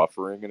 The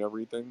buffering and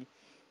everything.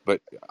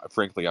 But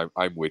frankly,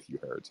 I'm with you,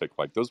 Heretic.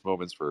 Like those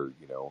moments where,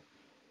 you know,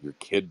 your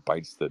kid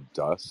bites the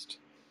dust,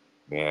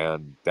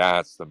 man,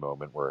 that's the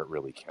moment where it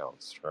really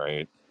counts,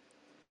 right?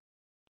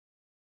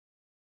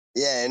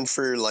 Yeah, and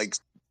for like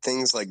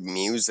things like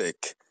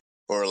music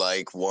or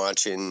like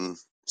watching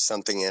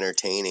something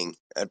entertaining,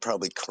 I'd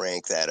probably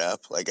crank that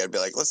up. Like I'd be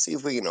like, let's see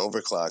if we can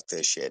overclock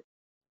this shit.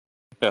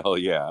 Hell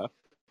yeah.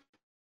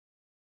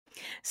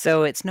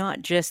 So it's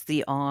not just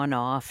the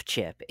on-off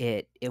chip.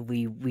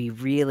 We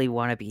really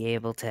want to be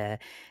able to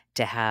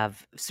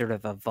have sort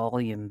of a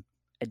volume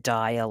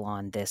dial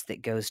on this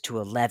that goes to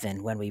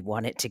 11 when we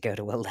want it to go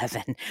to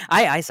 11.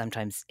 I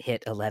sometimes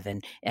hit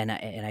 11 and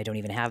I don't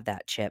even have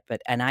that chip,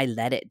 but and I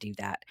let it do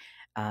that.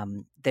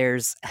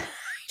 There's I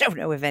don't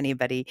know if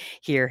anybody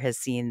here has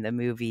seen the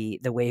movie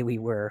The Way We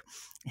Were.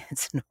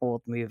 It's an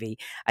old movie.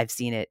 I've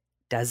seen it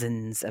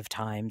dozens of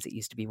times. It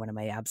used to be one of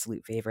my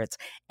absolute favorites.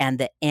 And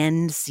the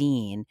end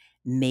scene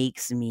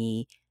makes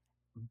me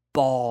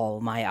bawl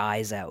my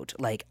eyes out,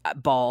 like a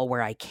bawl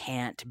where I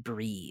can't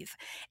breathe.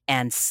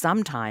 And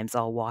sometimes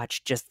I'll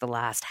watch just the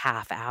last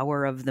half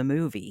hour of the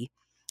movie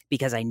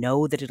because I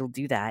know that it'll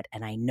do that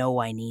and I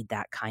know I need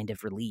that kind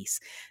of release.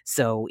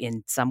 So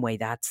in some way,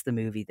 that's the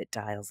movie that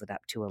dials it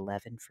up to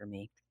 11 for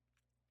me.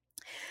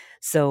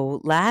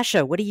 So,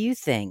 Lasha, what do you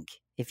think?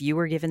 If you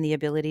were given the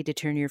ability to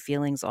turn your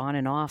feelings on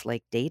and off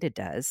like Data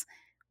does,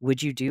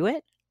 would you do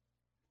it?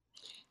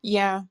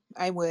 Yeah,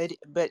 I would,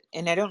 but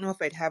and I don't know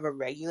if I'd have a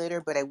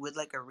regulator, but I would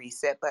like a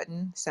reset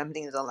button,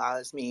 something that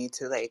allows me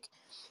to like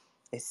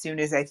as soon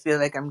as I feel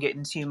like I'm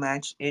getting too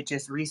much, it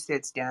just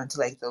resets down to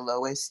like the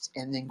lowest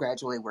and then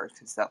gradually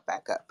works itself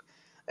back up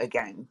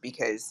again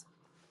because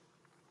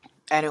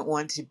I don't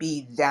want to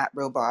be that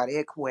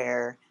robotic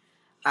where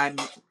I'm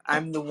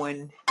I'm the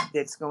one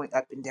that's going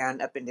up and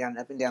down, up and down,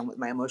 up and down with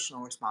my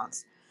emotional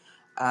response.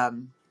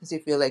 Because I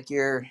feel like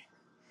you're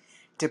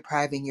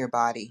depriving your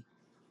body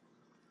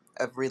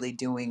of really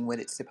doing what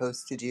it's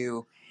supposed to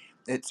do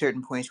at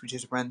certain points. We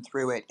just run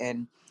through it,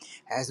 and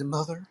as a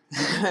mother,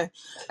 I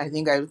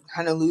think I would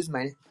kind of lose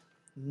my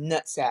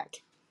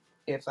nutsack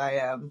if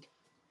I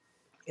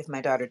if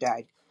my daughter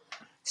died.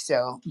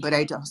 So, but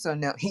I also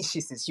know she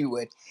says you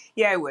would.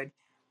 Yeah, I would.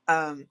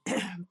 Um,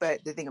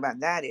 but the thing about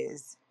that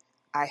is,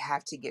 I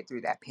have to get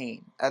through that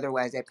pain.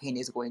 Otherwise, that pain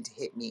is going to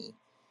hit me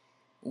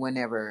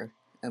whenever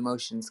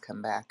emotions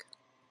come back.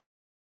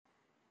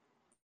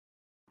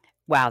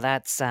 Wow,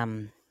 that's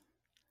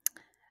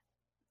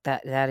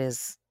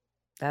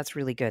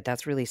really good.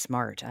 That's really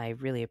smart. I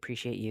really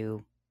appreciate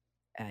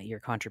your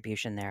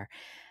contribution there.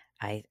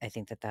 I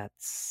think that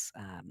that's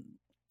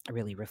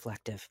really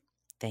reflective.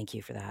 Thank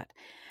you for that.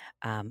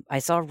 I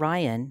saw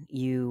Ryan.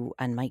 You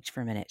unmiked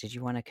for a minute. Did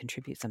you want to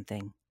contribute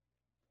something?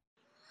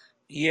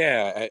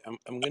 Yeah,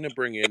 I'm gonna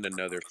bring in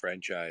another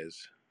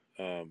franchise.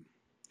 Um,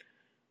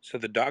 so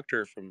the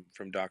Doctor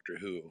from Doctor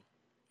Who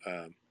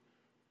um,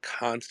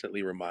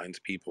 constantly reminds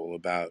people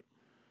about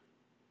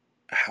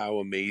how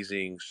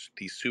amazing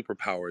these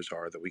superpowers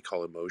are that we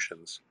call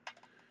emotions.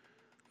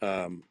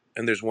 And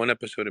there's one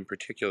episode in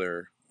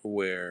particular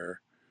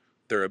where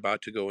they're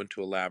about to go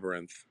into a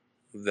labyrinth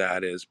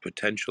that is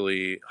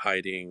potentially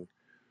hiding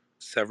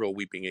several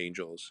weeping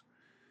angels.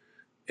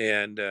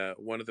 And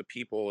one of the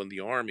people in the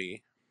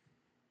army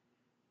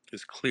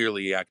is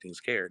clearly acting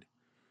scared.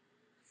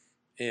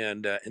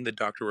 And the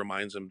doctor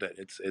reminds him that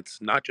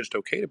it's not just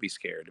okay to be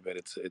scared, but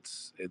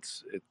it's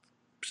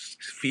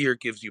fear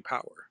gives you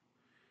power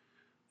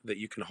that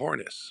you can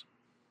harness,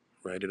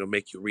 right? It'll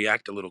make you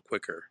react a little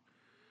quicker.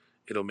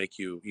 It'll make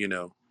you, you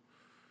know,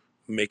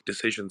 make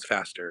decisions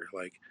faster.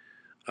 Like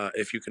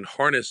if you can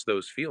harness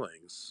those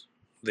feelings,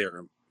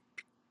 they're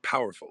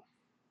powerful.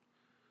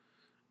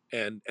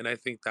 And I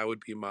think that would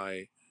be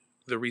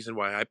the reason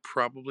why I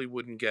probably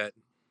wouldn't get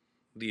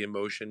the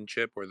emotion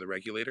chip or the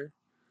regulator.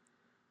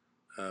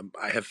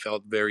 I have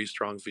felt very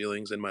strong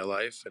feelings in my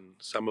life, and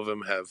some of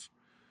them have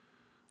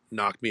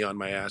knocked me on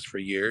my ass for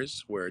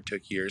years, where it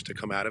took years to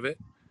come out of it.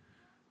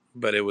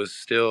 But it was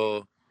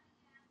still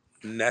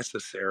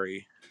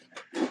necessary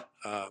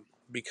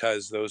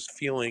because those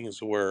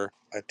feelings were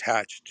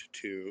attached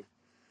to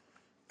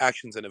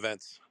actions and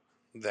events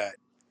that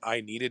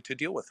I needed to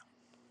deal with.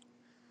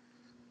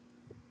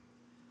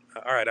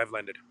 All right, I've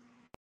landed.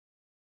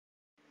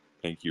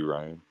 Thank you,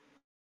 Ryan.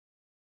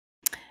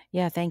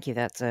 Yeah, thank you.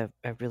 That's a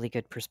really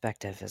good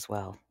perspective as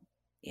well.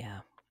 Yeah,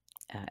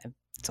 uh,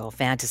 it's all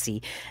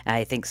fantasy.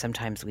 I think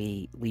sometimes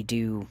we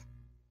do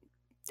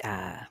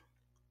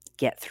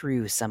get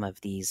through some of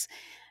these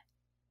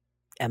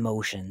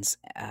emotions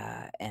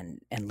and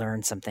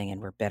learn something,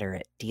 and we're better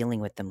at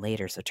dealing with them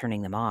later. So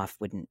turning them off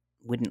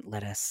wouldn't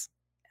let us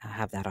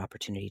have that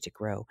opportunity to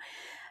grow.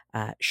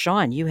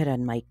 Sean, you had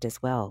unmiked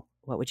as well.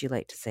 What would you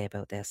like to say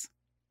about this?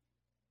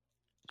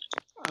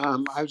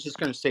 I was just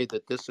going to say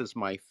that this is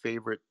my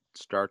favorite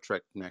Star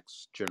Trek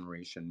Next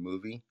Generation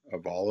movie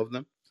of all of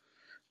them.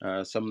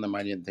 Some of them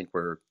I didn't think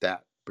were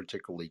that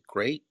particularly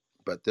great,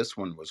 but this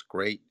one was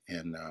great.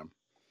 And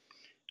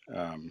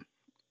um,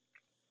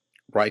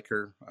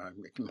 Riker,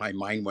 my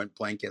mind went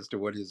blank as to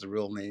what his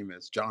real name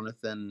is.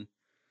 Jonathan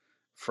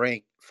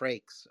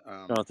Frakes.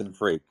 Jonathan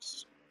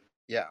Frakes.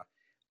 Yeah,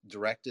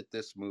 directed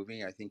this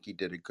movie. I think he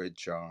did a good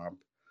job.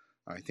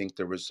 I think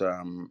there was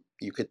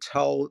you could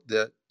tell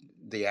that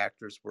the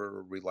actors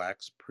were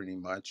relaxed pretty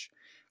much.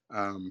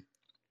 Um,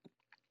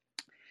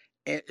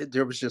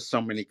 there was just so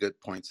many good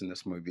points in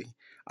this movie.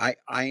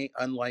 I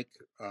unlike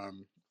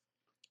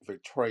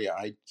Victoria,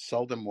 I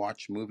seldom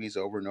watch movies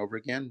over and over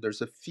again.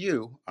 There's a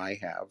few I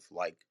have,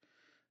 like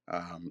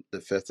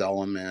The Fifth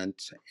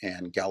Element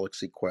and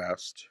Galaxy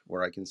Quest,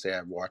 where I can say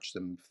I've watched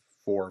them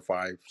 4,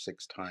 5,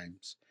 6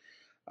 times.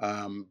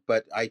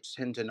 But I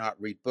tend to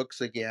not read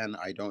books again.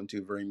 I don't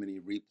do very many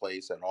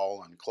replays at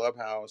all on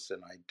Clubhouse,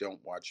 and I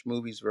don't watch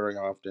movies very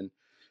often.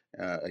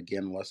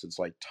 Again, unless it's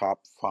like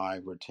top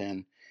 5 or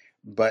 10.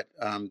 But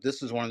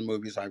this is one of the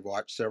movies I've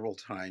watched several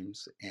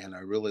times, and I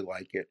really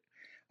like it.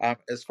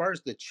 As far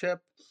as the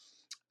chip,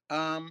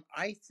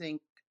 I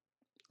think,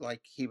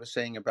 like he was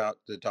saying about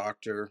the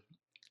doctor,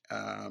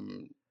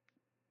 um,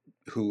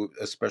 who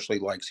especially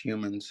likes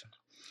humans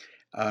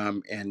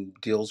and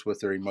deals with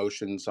their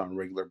emotions on a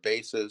regular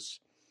basis.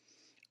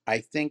 I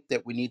think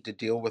that we need to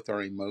deal with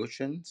our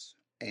emotions.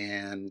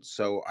 And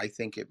so I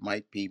think it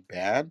might be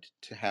bad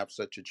to have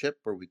such a chip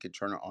where we could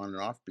turn it on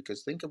and off,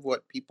 because think of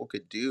what people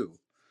could do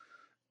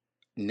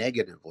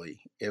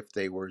negatively if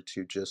they were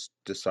to just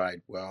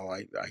decide, well,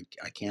 I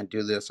can't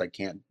do this, I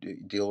can't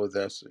deal with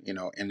this,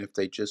 and if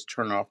they just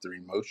turn off their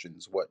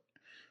emotions,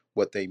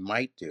 what they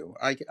might do.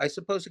 I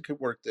suppose it could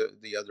work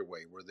the other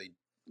way, where they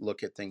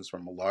look at things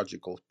from a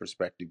logical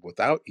perspective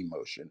without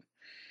emotion.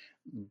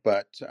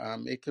 But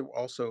it could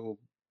also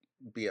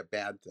be a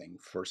bad thing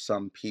for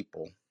some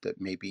people that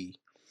maybe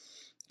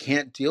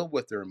can't deal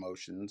with their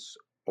emotions,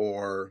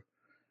 or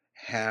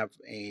have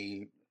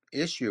a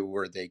issue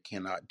where they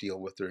cannot deal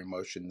with their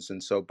emotions,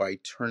 and so by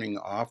turning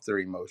off their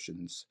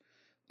emotions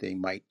they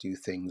might do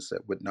things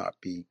that would not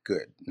be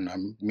good. And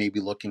I'm maybe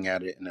looking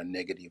at it in a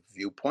negative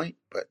viewpoint,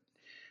 but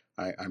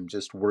I'm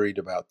just worried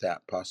about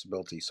that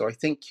possibility. So I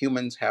think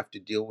humans have to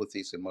deal with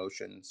these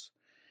emotions.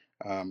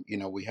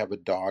 We have a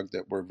dog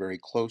that we're very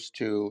close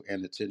to,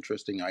 and it's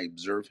interesting. I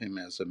observe him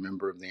as a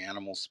member of the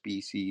animal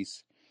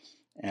species,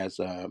 as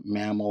a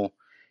mammal,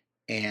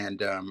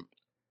 and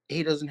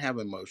he doesn't have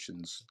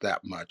emotions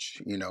that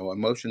much.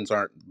 Emotions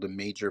aren't the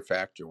major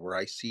factor. Where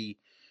I see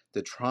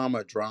the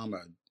trauma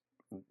drama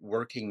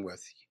working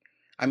with,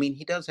 I mean,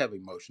 he does have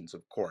emotions,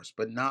 of course,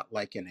 but not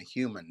like in a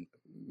human,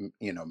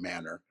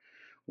 manner,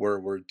 where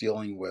we're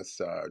dealing with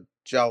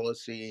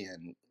jealousy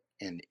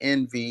and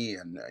envy,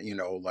 and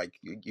like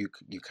you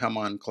come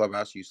on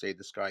Clubhouse, you say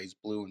the sky is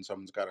blue, and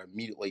someone's got to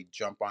immediately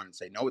jump on and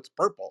say no, it's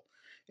purple,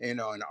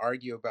 and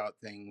argue about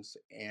things.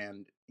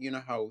 And you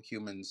know how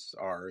humans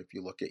are. If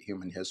you look at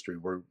human history,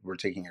 we're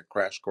taking a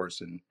crash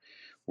course in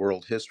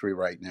world history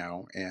right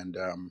now, and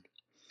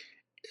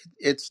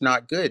it's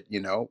not good.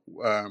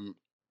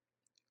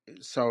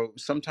 So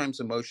sometimes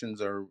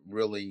emotions are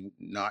really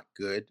not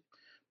good,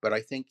 but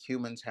I think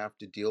humans have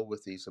to deal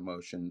with these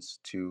emotions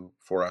to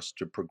for us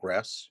to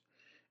progress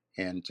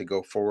and to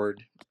go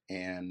forward,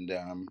 and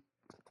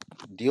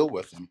deal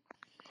with them.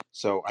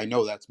 So I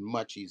know that's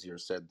much easier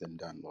said than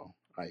done, though.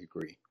 I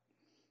agree.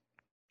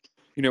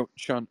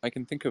 Sean, I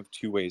can think of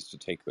two ways to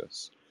take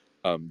this.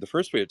 The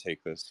first way to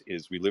take this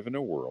is we live in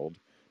a world,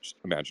 just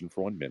imagine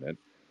for 1 minute,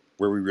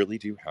 where we really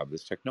do have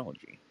this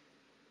technology.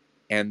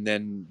 And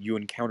then you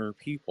encounter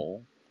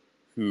people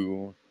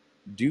who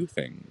do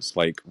things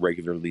like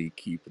regularly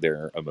keep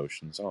their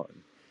emotions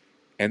on.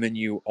 And then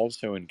you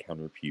also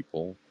encounter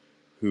people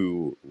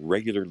who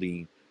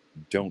regularly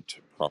don't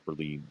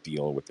properly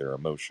deal with their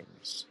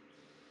emotions.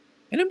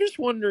 And I'm just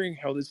wondering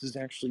how this is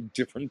actually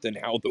different than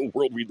how the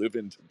world we live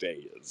in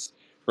today is,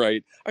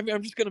 right? I mean,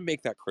 I'm just going to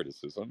make that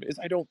criticism is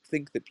I don't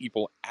think that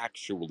people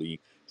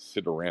actually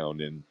sit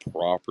around and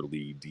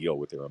properly deal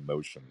with their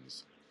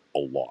emotions a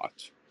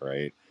lot,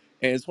 right?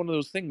 And it's one of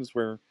those things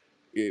where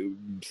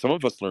some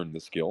of us learn the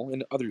skill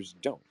and others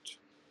don't.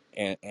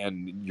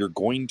 And you're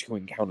going to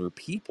encounter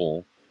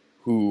people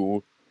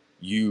who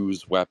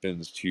use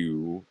weapons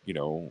to,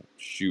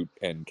 shoot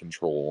and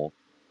control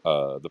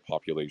the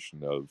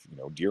population of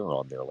deer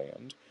on their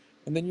land,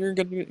 and then you're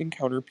going to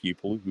encounter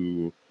people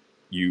who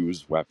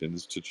use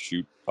weapons to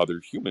shoot other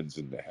humans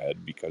in the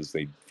head because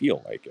they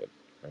feel like it,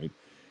 right?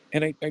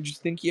 And I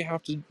just think you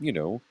have to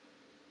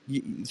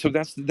so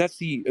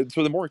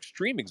the more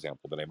extreme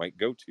example that I might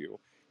go to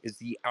is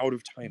the out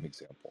of time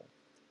example,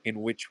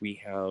 in which we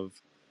have,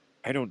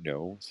 I don't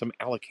know, some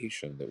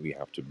allocation that we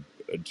have to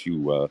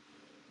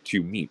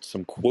meet,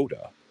 some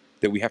quota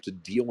that we have to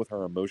deal with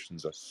our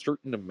emotions a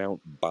certain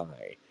amount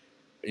by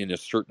in a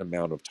certain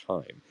amount of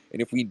time.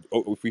 And if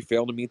we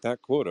fail to meet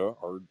that quota,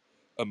 our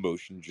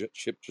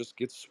chip just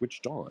gets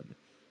switched on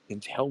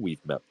until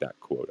we've met that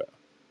quota,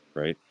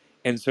 right?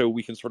 And so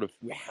we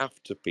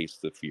have to face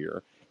the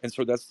fear, And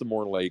so that's the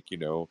more like,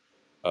 you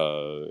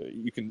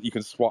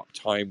can swap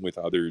time with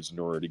others in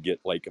order to get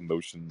like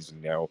emotions,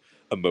 and now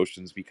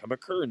emotions become a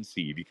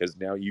currency because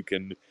now you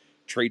can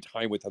trade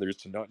time with others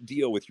to not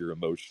deal with your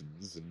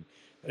emotions. And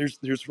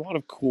there's a lot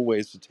of cool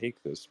ways to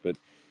take this, but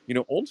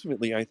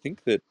ultimately I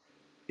think that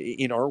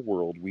in our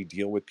world, we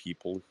deal with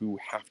people who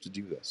have to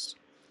do this.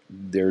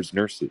 There's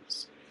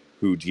nurses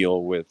who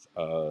deal with,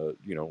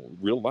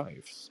 real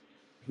lives,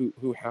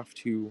 who have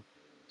to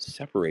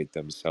separate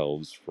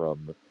themselves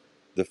from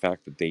the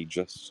fact that they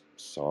just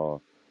saw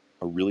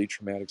a really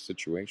traumatic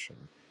situation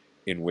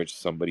in which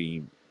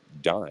somebody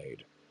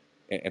died,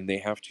 and they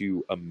have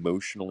to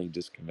emotionally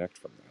disconnect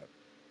from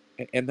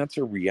that. And that's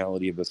a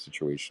reality of the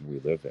situation we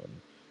live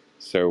in.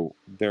 So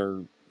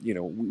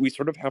we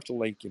sort of have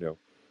to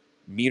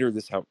meter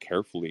this out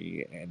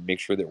carefully and make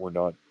sure that we're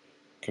not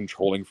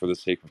controlling for the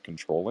sake of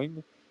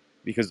controlling,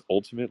 because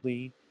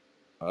ultimately,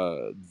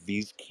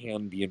 these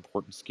can be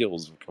important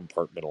skills of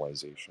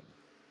compartmentalization.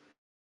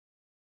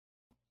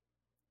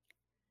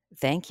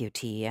 Thank you,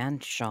 T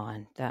and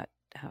Sean. That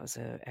was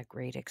a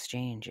great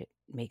exchange. It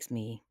makes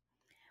me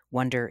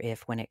wonder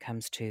if, when it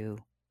comes to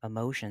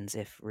emotions,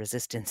 if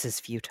resistance is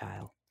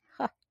futile.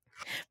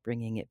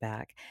 Bringing it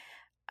back.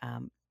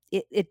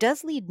 It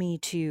does lead me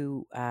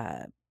to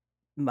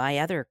my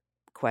other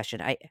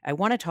question. I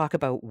want to talk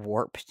about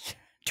warp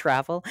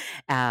travel.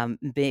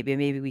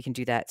 Maybe we can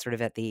do that sort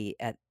of at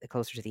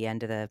closer to the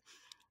end of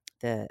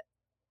the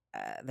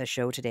the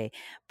show today.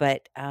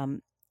 But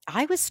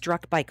I was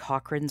struck by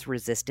Cochrane's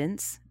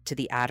resistance to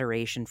the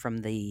adoration from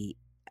the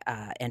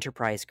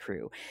Enterprise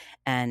crew,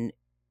 and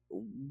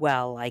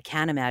well, I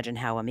can imagine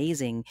how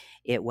amazing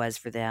it was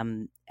for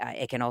them.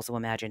 I can also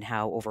imagine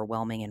how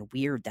overwhelming and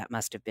weird that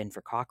must have been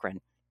for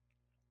Cochrane.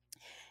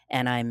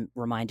 And I'm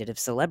reminded of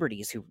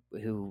celebrities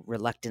who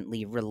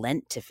reluctantly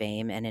relent to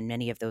fame, and in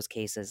many of those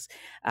cases,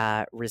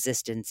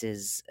 resistance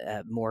is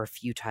more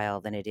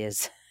futile than it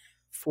is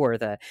for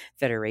the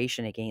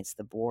Federation against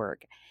the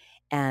Borg.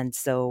 And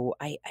so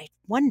I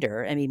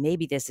wonder, I mean,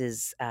 maybe this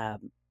is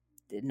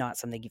not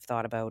something you've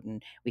thought about,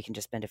 and we can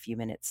just spend a few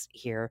minutes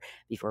here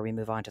before we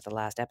move on to the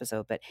last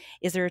episode. But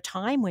is there a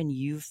time when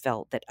you've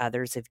felt that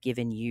others have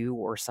given you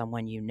or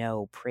someone you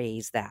know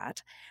praise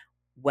that,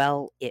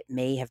 well, it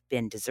may have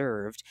been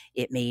deserved,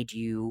 it made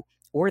you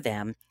or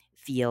them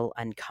feel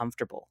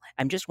uncomfortable?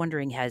 I'm just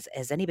wondering, has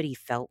anybody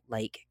felt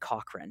like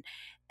Cochrane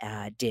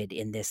did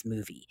in this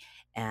movie?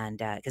 And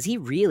because he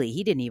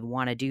didn't even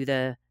want to do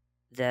the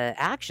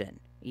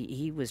action.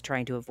 He was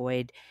trying to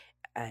avoid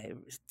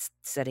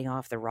setting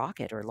off the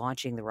rocket or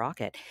launching the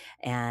rocket,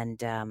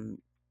 and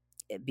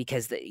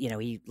because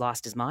he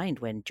lost his mind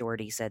when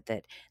Geordi said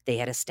that they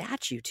had a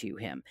statue to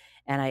him.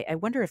 And I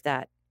wonder if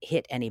that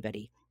hit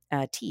anybody.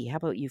 T, how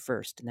about you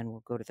first, and then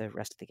we'll go to the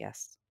rest of the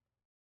guests.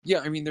 Yeah,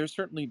 I mean, there's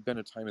certainly been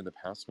a time in the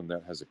past when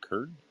that has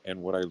occurred,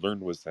 and what I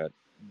learned was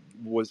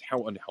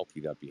how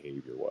unhealthy that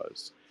behavior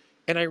was.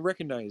 And I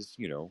recognize,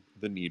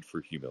 the need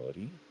for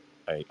humility.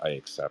 I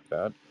accept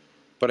that.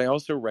 But I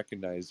also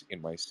recognize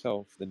in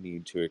myself the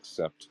need to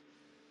accept,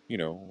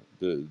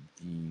 the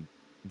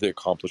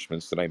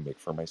accomplishments that I make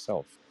for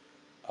myself.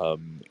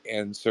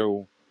 And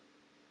so,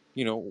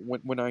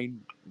 when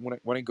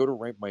I go to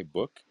write my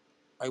book,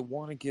 I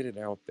want to get it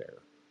out there.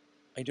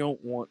 I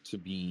don't want to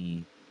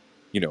be,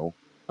 you know,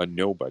 a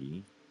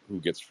nobody who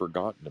gets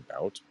forgotten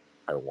about.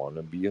 I want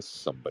to be a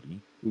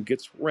somebody who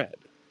gets read.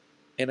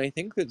 And I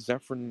think that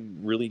Zephyrin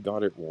really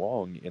got it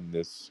wrong in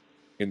this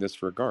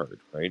regard,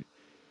 right?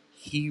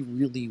 He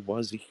really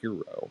was a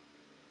hero.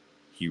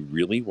 He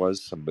really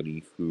was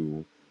somebody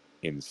who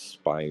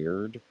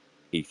inspired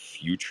a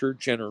future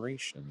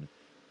generation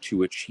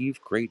to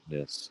achieve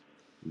greatness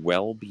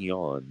well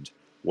beyond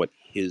what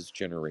his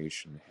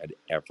generation had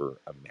ever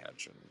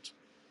imagined.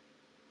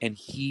 And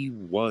he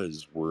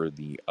was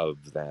worthy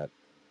of that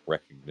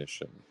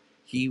recognition.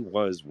 He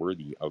was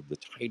worthy of the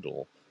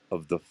title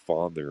of the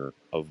father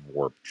of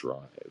warp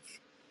drive.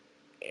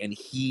 And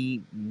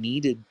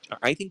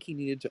I think he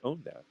needed to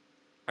own that.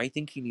 I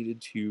think he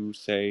needed to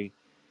say,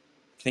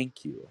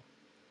 thank you.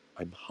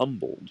 I'm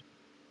humbled.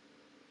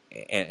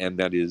 And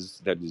that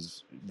is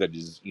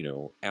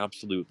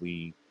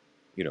absolutely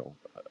you know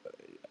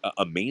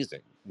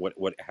amazing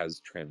what has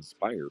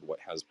transpired, what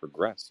has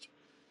progressed.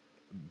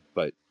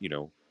 But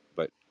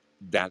but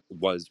that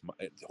was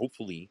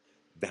hopefully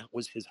that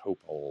was his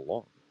hope all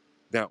along.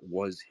 That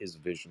was his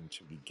vision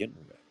to begin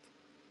with.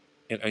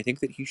 And I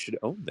think that he should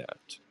own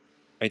that.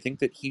 I think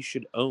that he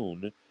should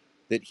own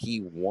that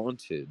he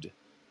wanted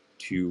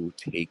to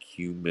take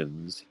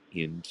humans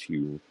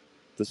into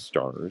the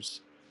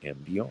stars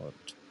and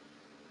beyond.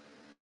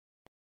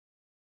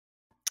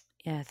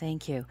 Yeah,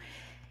 thank you.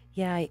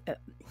 Yeah,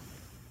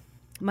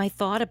 my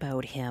thought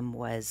about him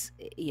was,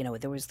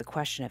 there was the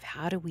question of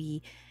how do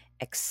we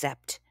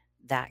accept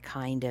that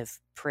kind of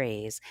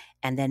praise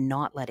and then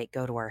not let it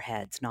go to our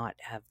heads, not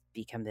have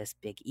become this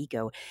big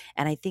ego.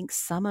 And I think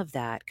some of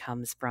that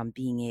comes from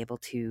being able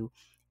to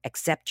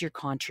accept your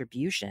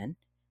contribution,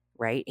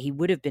 right? He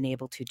would have been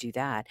able to do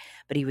that,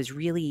 but he was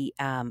really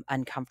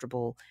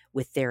uncomfortable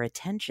with their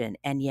attention.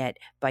 And yet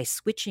by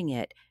switching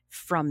it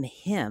from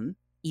him,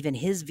 even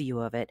his view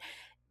of it,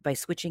 by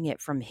switching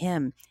it from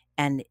him,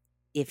 and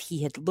if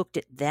he had looked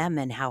at them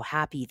and how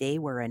happy they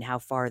were and how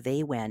far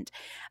they went,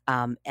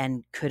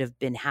 and could have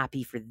been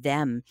happy for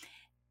them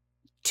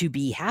to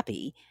be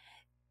happy,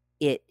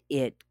 it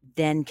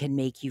then can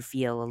make you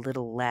feel a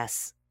little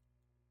less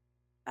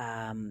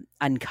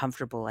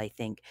uncomfortable, I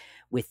think,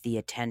 with the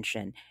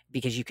attention,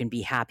 because you can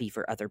be happy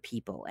for other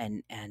people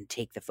and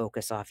take the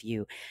focus off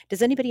you.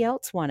 Does anybody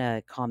else want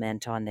to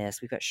comment on this?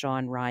 We've got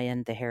Sean,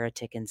 Ryan, the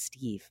Heretic, and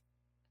Steve.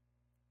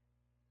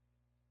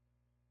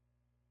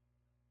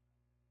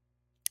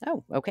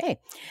 Oh, okay.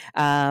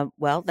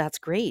 Well, that's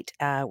great.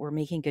 We're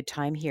making good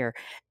time here.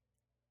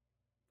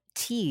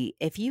 T,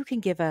 if you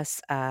can give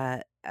us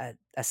a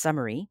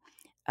summary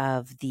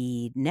of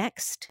the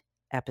next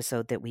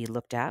episode that we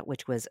looked at,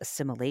 which was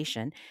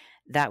assimilation,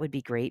 that would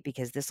be great,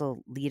 because this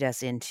will lead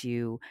us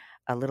into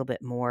a little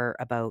bit more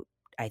about,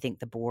 I think,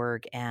 the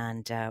Borg,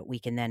 and we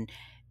can then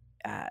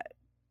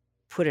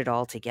put it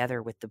all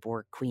together with the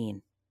Borg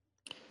Queen.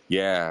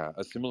 Yeah,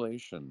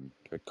 Assimilation,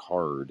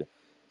 Picard,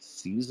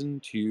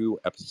 Season 2,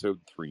 Episode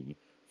 3,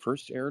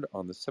 first aired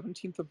on the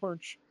 17th of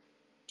March,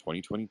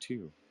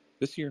 2022,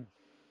 this year.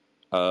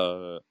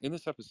 In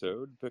this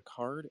episode,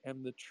 Picard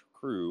and the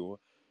crew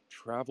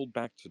traveled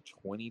back to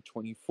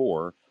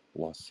 2024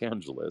 Los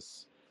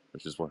Angeles,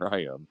 which is where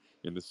I am,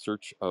 in the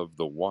search of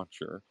the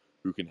Watcher,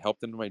 who can help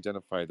them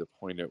identify the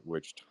point at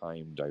which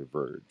time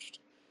diverged.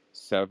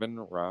 Seven,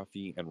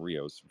 Rafi, and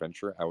Rios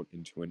venture out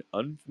into an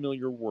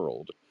unfamiliar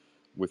world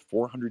with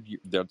 400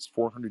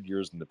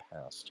 years in the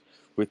past,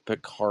 with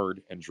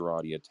Picard and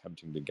Girardi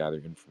attempting to gather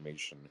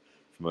information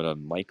from an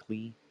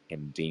unlikely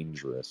and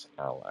dangerous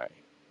ally.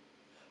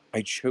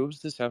 I chose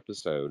this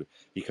episode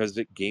because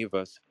it gave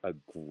us a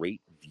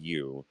great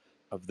view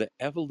of the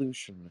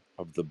evolution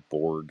of the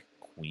Borg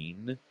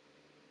Queen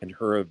and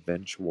her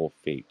eventual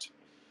fate.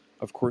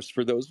 Of course,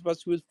 for those of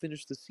us who have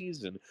finished the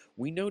season,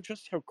 we know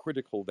just how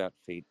critical that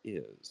fate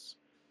is.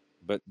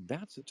 But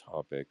that's a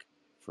topic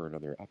for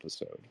another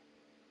episode.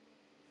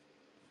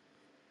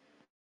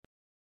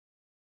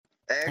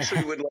 I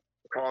actually would like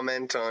to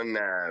comment on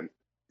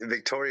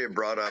Victoria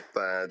brought up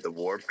the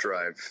warp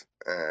drive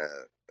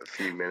a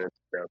few minutes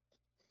ago.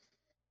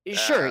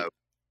 Sure.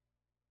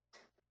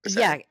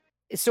 Yeah.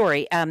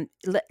 Sorry.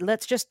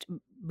 Let's just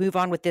move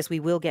on with this. We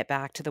will get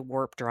back to the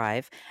warp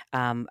drive.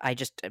 I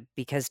just,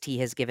 because T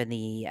has given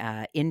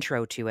the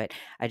intro to it,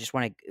 I just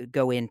want to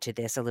go into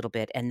this a little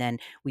bit, and then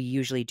we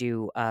usually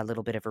do a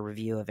little bit of a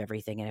review of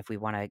everything. And if we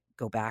want to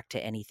go back to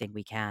anything,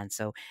 we can.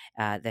 So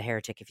the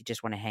Heretic, if you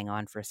just want to hang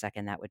on for a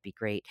second, that would be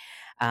great.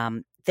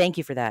 Thank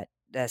you for that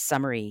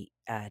summary,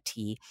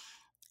 T.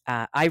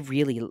 I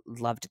really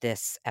loved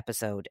this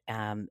episode,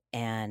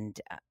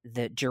 and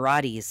the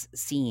Girardi's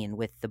scene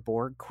with the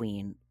Borg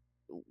Queen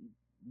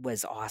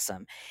was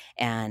awesome.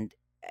 And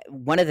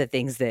one of the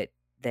things that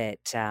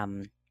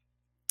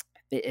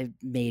it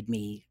made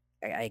me,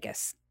 I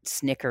guess,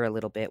 snicker a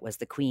little bit was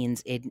the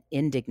Queen's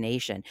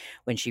indignation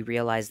when she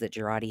realized that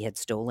Girardi had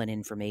stolen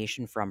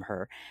information from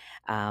her.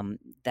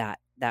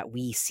 That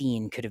we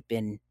scene could have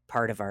been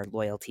part of our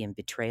loyalty and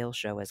betrayal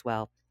show as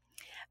well.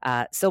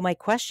 So my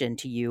question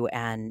to you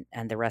and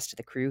the rest of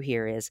the crew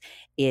here is,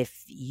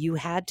 if you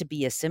had to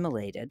be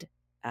assimilated,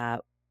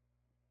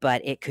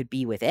 but it could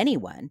be with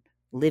anyone,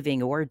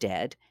 living or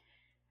dead,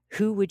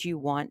 who would you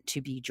want to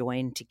be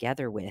joined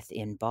together with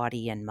in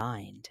body and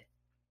mind?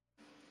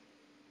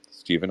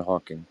 Stephen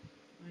Hawking.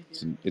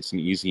 It's an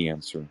easy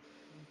answer,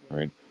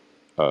 right?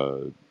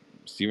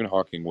 Stephen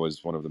Hawking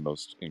was one of the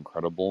most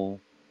incredible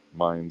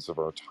minds of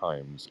our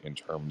times in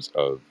terms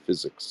of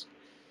physics.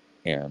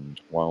 And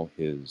while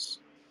his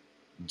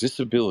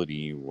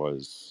disability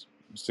was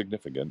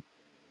significant,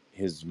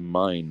 his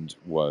mind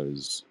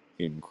was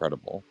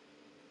incredible.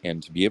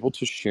 And to be able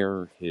to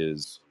share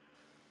his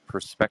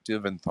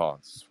perspective and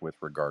thoughts with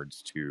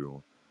regards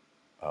to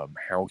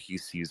how he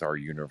sees our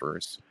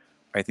universe,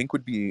 I think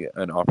would be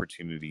an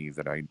opportunity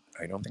that I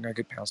don't think I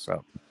could pass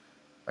up.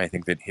 I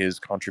think that his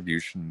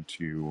contribution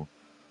to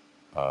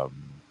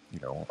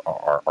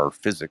our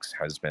physics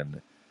has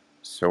been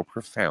so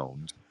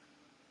profound,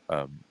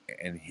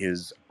 and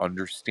his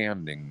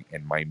understanding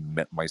and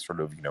my sort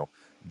of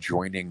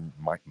joining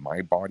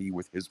my body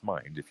with his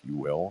mind, if you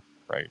will,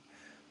 right,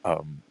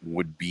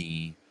 would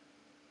be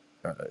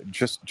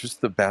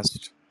just the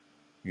best,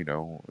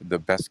 the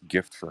best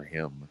gift for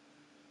him.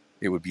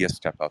 It would be a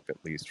step up, at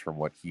least from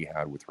what he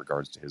had with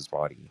regards to his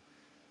body,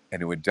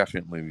 and it would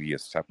definitely be a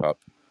step up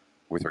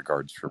with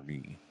regards for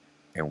me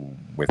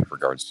and with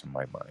regards to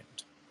my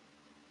mind.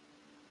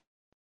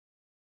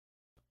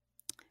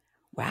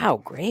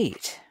 Wow,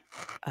 great.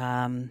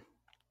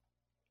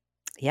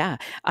 Yeah,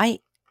 I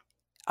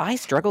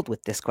struggled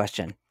with this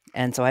question,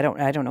 and so I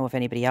don't know if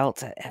anybody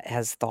else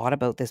has thought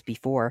about this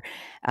before,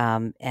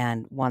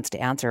 and wants to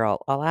answer.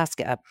 I'll ask.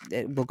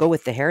 We'll go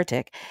with the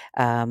Heretic.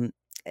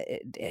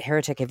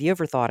 Heretic, have you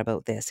ever thought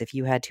about this? If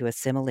you had to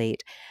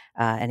assimilate,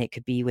 and it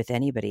could be with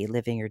anybody,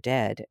 living or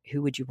dead,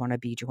 who would you want to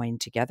be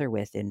joined together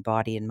with in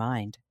body and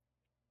mind?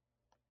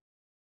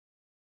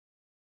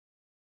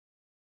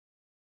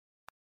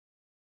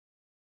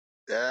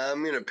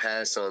 I'm gonna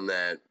pass on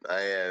that.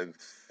 I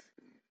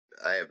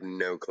have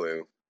no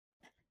clue.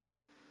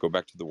 Go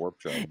back to the warp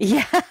drive.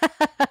 Yeah.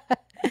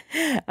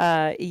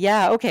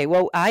 Yeah, okay.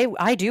 Well,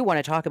 I do want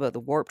to talk about the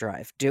warp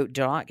drive. Do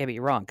not get me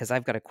wrong, because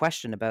I've got a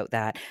question about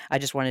that. I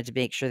just wanted to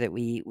make sure that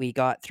we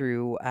got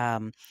through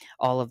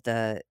all of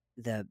the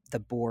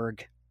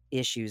Borg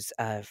issues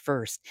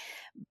first.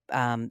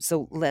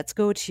 So let's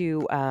go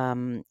to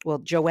well,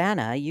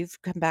 Joanna,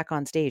 you've come back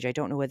on stage. I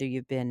don't know whether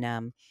you've been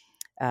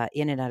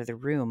in and out of the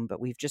room, but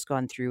we've just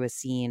gone through a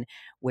scene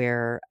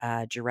where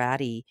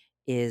Girardi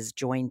is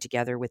joined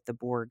together with the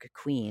Borg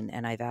Queen,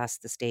 and I've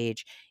asked the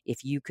stage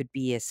if you could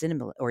be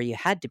assimilated, or you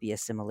had to be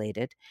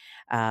assimilated,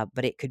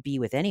 but it could be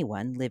with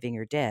anyone, living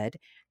or dead.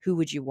 Who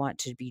would you want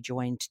to be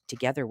joined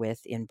together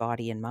with in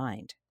body and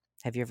mind?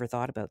 Have you ever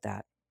thought about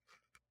that?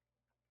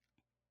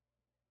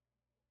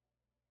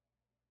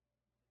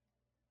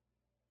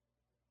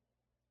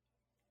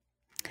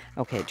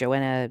 Okay,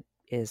 Joanna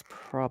is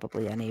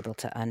probably unable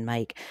to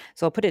unmic.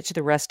 So I'll put it to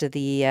the rest of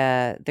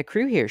the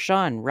crew here.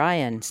 Sean,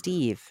 Ryan,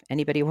 Steve,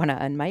 anybody want to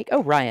unmic?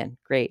 Oh, Ryan,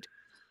 great.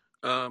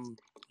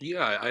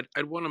 Yeah,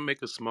 I'd want to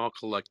make a small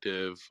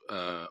collective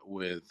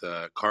with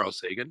Carl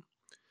Sagan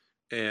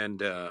and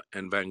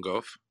Van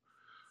Gogh,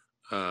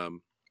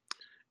 um,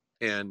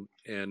 and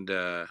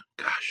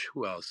gosh,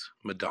 who else?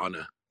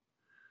 Madonna.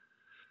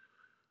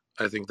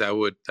 I think that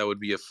would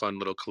be a fun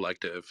little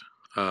collective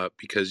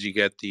because you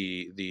get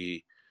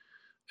the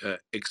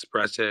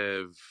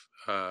expressive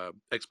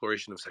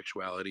exploration of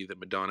sexuality that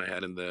Madonna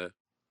had in the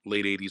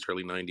late '80s,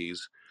 early '90s.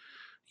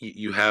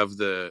 You have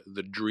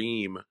the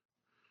dream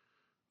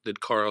that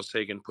Carl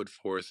Sagan put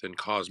forth in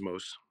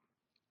Cosmos,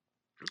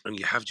 and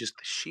you have just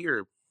the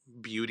sheer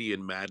beauty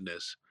and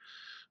madness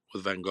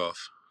with Van Gogh.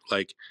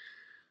 Like,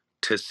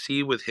 to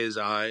see with his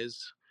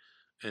eyes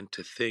and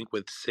to think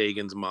with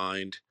Sagan's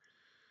mind,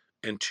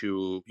 and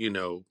to,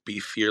 be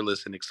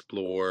fearless and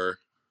explore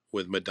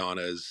with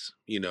Madonna's,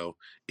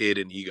 id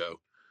and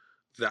ego.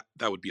 That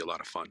would be a lot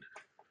of fun.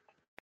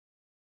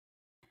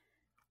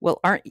 Well,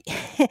 aren't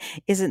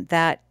isn't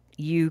that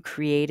you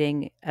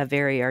creating a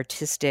very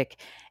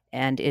artistic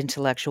and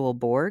intellectual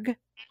Borg?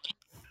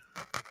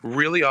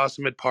 Really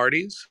awesome at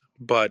parties,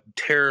 but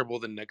terrible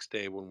the next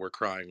day when we're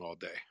crying all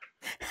day.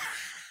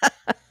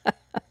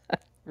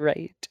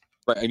 Right.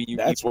 Right. I mean,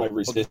 That's why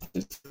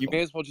resistance. you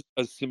may as well just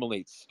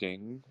assimilate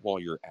Sting while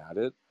you're at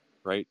it,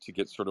 right? To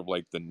get sort of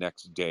like the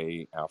next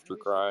day after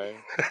cry.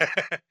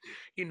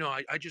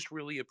 I just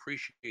really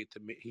appreciate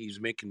that he's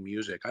making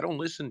music. I don't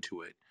listen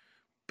to it,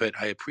 but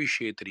I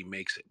appreciate that he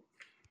makes it.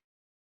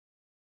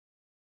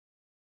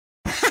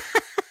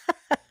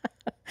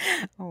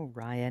 Oh,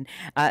 Ryan.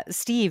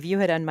 Steve, you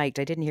had unmiked.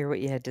 I didn't hear what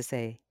you had to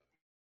say.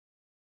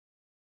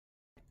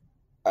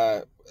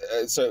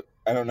 So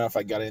I don't know if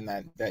I got in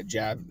that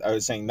jab. I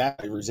was saying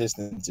that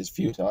resistance is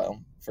futile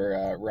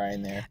for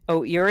Ryan there.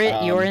 Oh, you're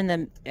in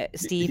the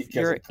Steve.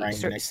 You're crying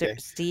the next day.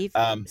 Steve.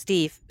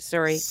 Steve,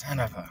 sorry. Son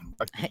of a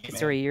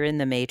sorry, you're in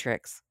the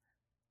Matrix.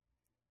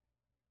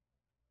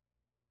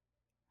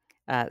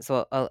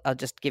 So I'll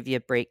just give you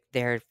a break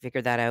there.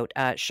 Figure that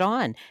out.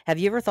 Sean, have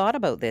you ever thought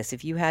about this?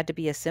 If you had to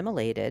be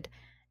assimilated,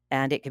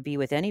 and it could be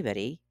with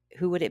anybody,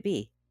 who would it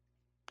be?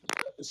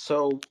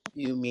 So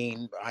you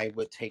mean I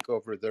would take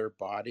over their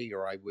body,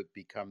 or I would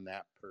become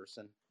that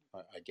person?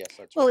 I guess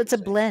that's Well, what it's you're a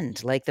saying.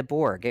 blend, like the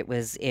Borg. It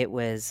was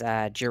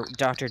Dr.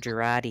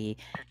 Girardi.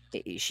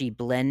 She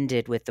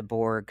blended with the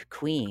Borg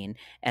Queen,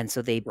 and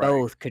so they Right.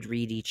 both could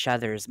read each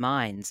other's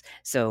minds.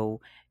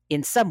 So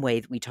in some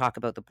way, we talk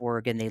about the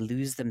Borg and they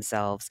lose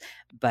themselves,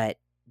 but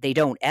they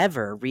don't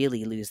ever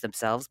really lose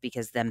themselves,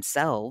 because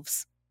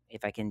themselves,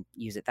 if I can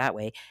use it that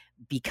way,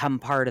 become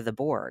part of the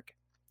Borg.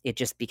 It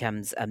just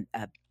becomes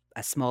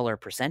a smaller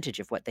percentage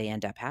of what they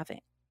end up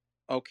having.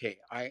 Okay,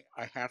 I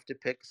have to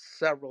pick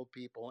several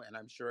people, and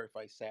I'm sure if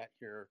I sat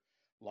here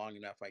long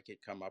enough, I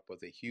could come up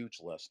with a huge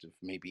list of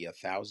maybe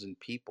 1,000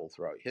 people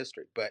throughout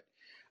history. But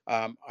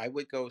I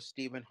would go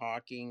Stephen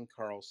Hawking,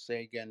 Carl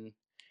Sagan,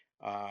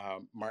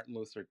 Martin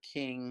Luther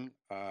King,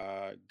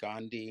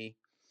 Gandhi.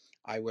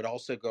 I would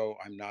also go,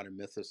 I'm not a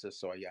mythicist,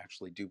 so I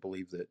actually do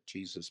believe that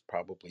Jesus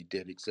probably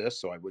did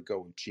exist. So I would go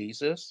with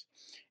Jesus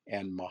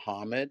and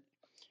Muhammad,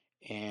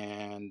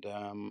 and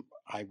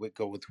I would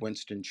go with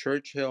Winston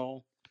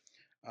Churchill.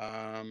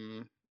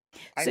 Um,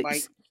 I So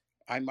might,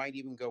 I might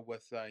even go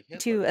with to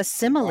Hitler and why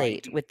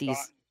assimilate he with thought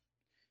these.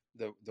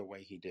 the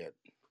way he did.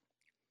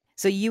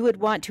 So you would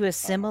want to Um,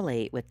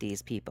 assimilate with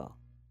these people.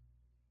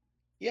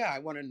 yeah, I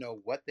want to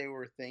know what they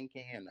were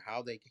thinking and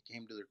how they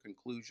came to their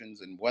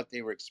conclusions and what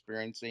they were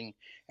experiencing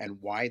and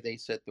why they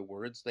said the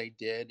words they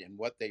did and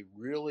what they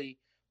really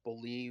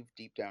believed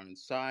deep down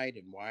inside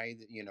and why,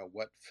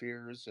 what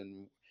fears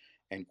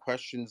and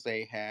questions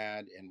they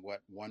had and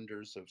what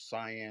wonders of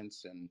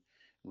science and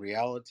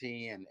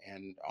reality,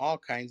 and all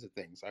kinds of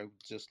things. I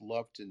would just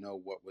love to know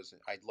what was.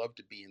 I'd love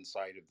to be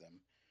inside of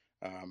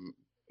them,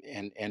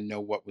 and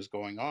know what was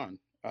going on.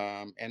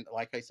 And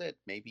like I said,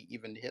 maybe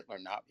even Hitler.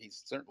 Not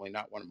He's certainly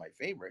not one of my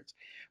favorites,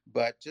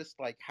 but just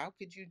like, how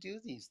could you do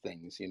these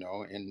things, you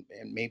know? And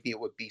maybe it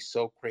would be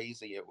so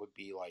crazy, it would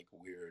be like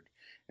weird,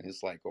 and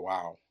it's like,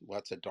 wow,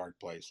 that's a dark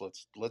place.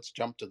 Let's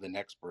jump to the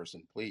next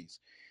person, please.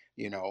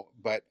 You know,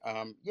 but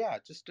yeah,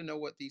 just to know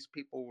what these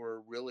people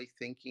were really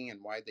thinking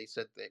and why they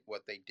said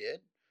what they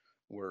did.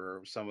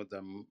 Were some of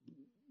them,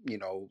 you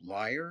know,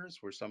 liars?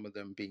 Were some of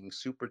them being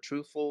super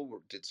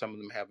truthful? Did some of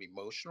them have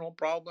emotional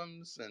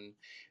problems? And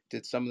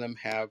did some of them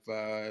have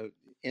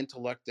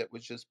intellect that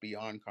was just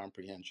beyond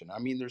comprehension? I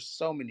mean, there's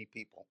so many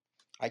people.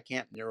 I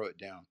can't narrow it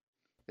down.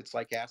 It's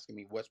like asking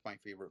me what's my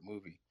favorite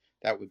movie.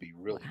 That would be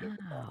really difficult.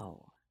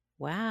 Wow.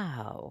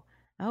 Wow.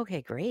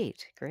 Okay,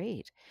 great,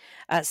 great.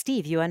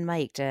 Steve, you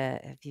unmiked.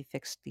 Have you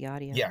fixed the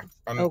audio? Yeah,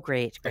 Oh,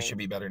 great, I great. should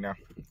be better now.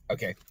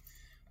 Okay.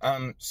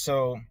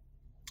 So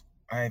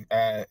I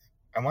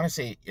I want to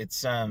say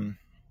it's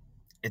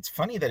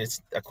funny that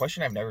it's a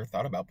question I've never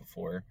thought about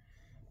before.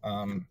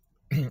 Um,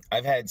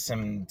 I've had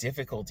some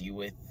difficulty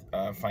with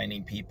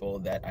finding people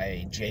that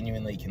I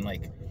genuinely can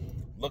like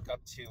look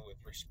up to with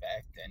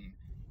respect, and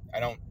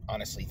I don't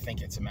honestly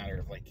think it's a matter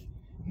of like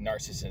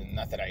narcissism.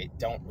 Not that I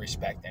don't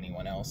respect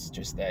anyone else,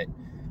 just that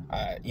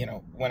you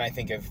know, when I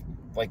think of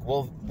like,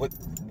 well,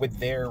 with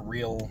their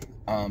real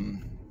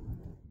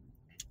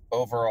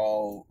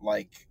overall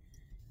like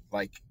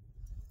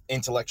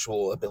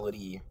intellectual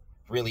ability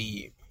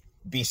really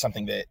be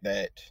something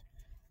that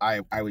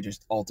I would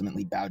just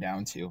ultimately bow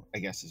down to, I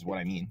guess is what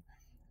I mean.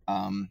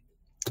 Um,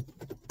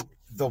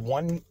 the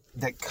one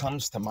that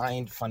comes to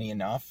mind, funny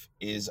enough,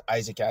 is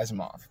Isaac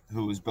Asimov,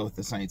 who is both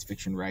a science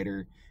fiction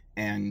writer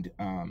and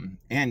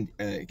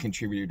a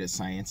contributor to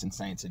science and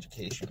science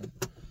education.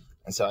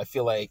 And so I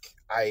feel like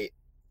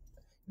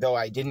though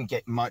I didn't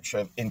get much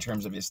of in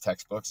terms of his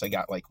textbooks, I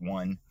got like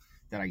one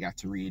that I got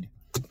to read.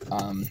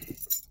 Um,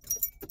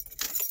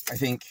 I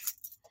think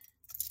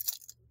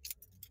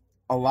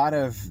a lot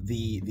of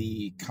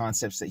the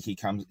concepts that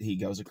he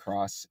goes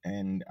across,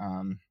 and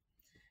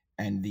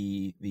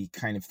the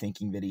kind of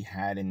thinking that he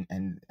had, and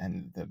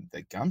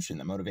the gumption,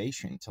 the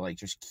motivation to like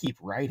just keep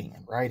writing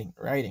and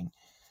writing,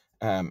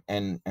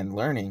 and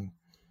learning.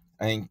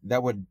 I think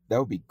that would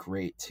be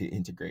great to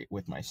integrate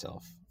with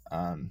myself.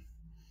 um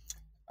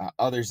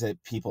Others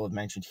that people have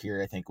mentioned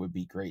here, I think would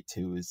be great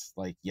too. Is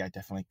like, yeah,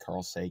 definitely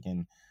Carl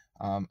Sagan.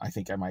 I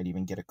think I might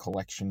even get a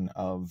collection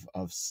of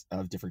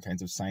different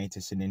kinds of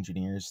scientists and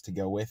engineers to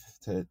go with,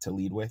 to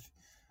lead with.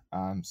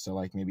 So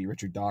like maybe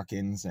Richard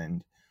Dawkins,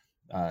 and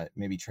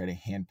maybe try to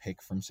handpick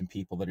from some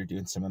people that are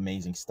doing some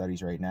amazing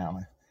studies right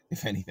now,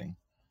 if anything.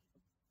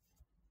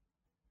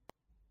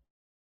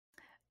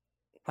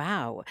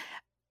 Wow.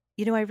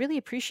 You know, I really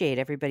appreciate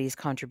everybody's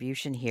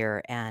contribution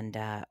here, and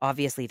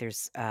obviously,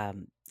 there's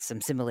some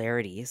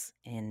similarities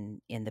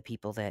in the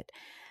people that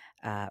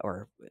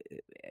or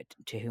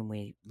to whom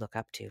we look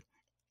up to.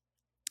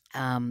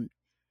 Um,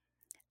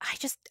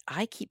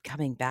 I keep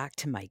coming back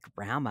to my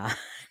grandma.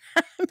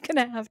 I'm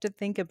gonna have to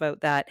think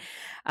about that.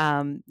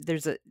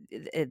 There's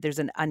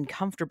an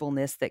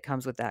uncomfortableness that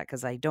comes with that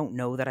because I don't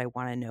know that I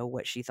want to know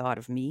what she thought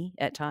of me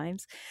at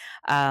times.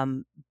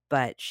 Um,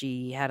 but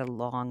she had a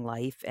long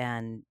life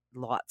and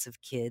lots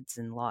of kids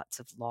and lots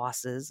of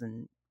losses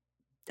and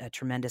a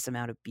tremendous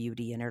amount of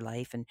beauty in her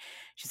life. And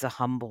she's a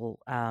humble,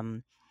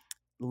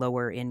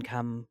 lower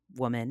income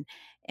woman,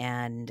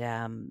 and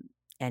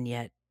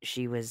yet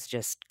she was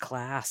just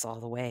class all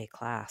the way.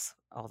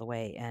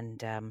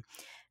 And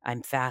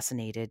I'm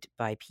fascinated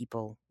by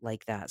people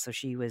like that. So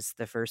she was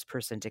the first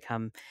person to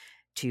come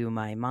to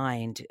my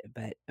mind,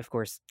 but of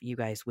course you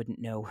guys wouldn't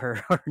know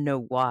her or know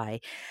why.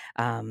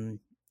 um,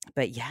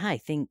 but yeah, I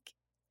think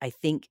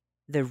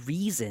the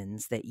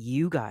reasons that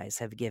you guys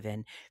have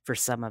given for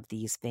some of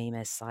these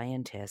famous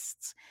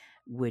scientists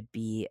would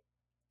be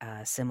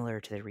similar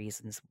to the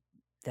reasons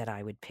that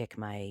I would pick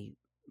my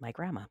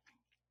grandma.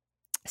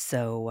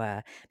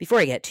 So before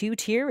I get too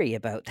teary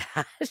about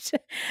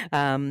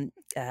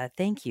that,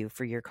 thank you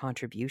for your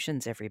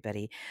contributions,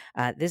 everybody.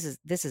 This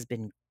has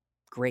been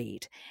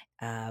great.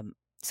 Um,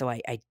 so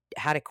I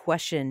had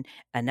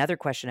another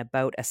question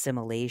about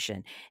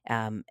assimilation,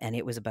 and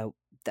it was about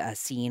a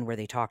scene where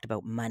they talked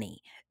about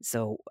money.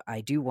 So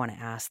I do want to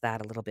ask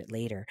that a little bit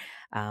later.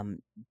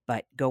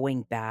 But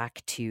going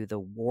back to the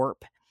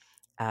warp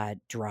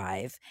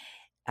drive,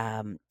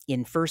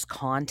 in First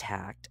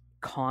Contact,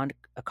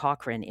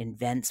 Cochrane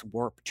invents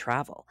warp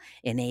travel,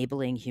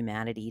 enabling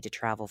humanity to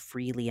travel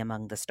freely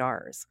among the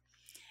stars.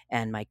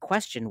 And my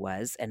question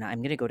was, and I'm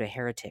going to go to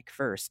Heretic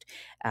first,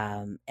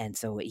 and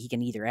so he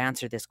can either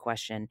answer this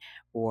question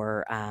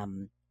or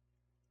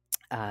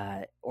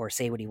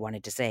say what he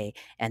wanted to say,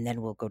 and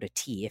then we'll go to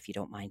T, if you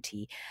don't mind,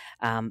 T.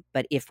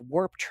 But if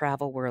warp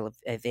travel were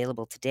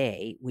available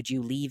today, would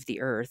you leave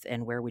the Earth,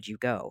 and where would you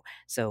go?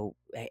 So,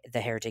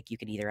 the Heretic, you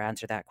can either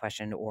answer that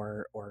question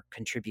or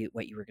contribute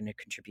what you were going to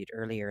contribute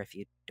earlier, if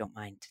you don't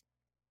mind.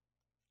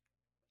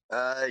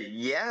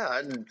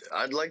 Yeah,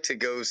 I'd like to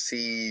go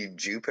see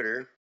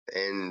Jupiter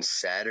and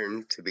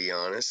Saturn. To be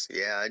honest,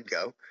 yeah, I'd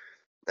go.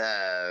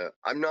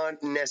 I'm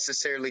not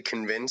necessarily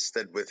convinced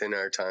that within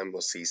our time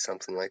we'll see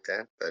something like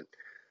that, but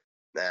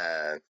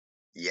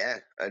yeah,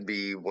 I'd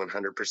be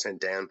 100%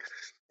 down.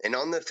 And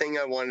on the thing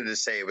I wanted to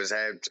say, it was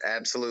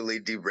absolutely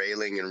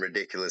derailing and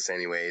ridiculous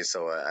anyway,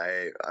 so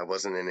I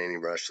wasn't in any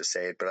rush to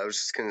say it, but I was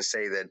just going to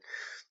say that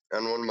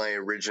on one of my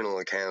original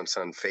accounts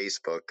on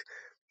Facebook,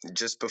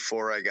 just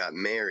before I got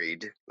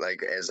married,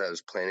 like as I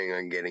was planning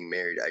on getting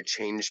married, I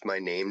changed my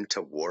name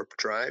to Warp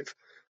Drive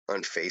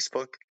on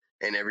Facebook,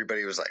 and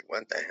everybody was like,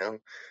 "What the hell?"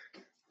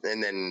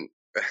 And then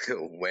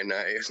when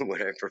I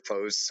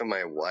proposed to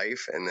my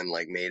wife and then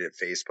like made it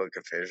Facebook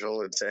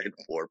official, it said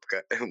Warp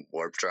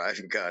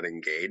Drive got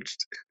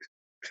engaged.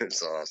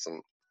 It's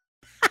awesome.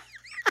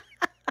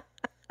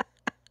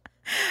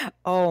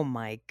 Oh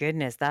my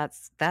goodness,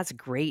 that's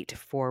great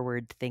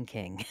forward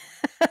thinking.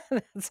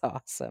 That's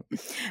awesome.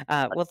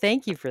 Well,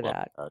 thank you for Love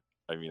that. that.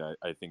 I mean,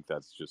 I think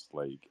that's just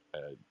like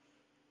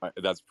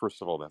that's,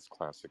 first of all, that's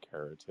classic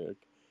heretic,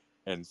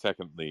 and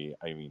secondly,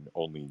 I mean,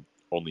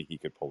 only he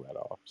could pull that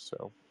off.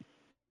 So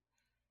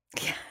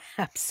Yeah,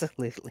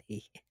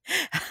 absolutely.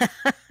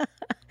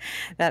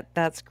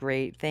 That's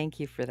great. Thank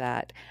you for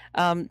that.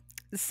 Um,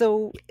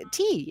 so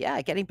T,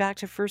 yeah, getting back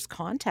to first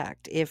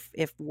contact. If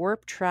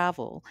warp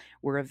travel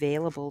were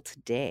available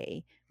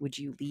today, would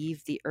you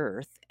leave the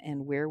Earth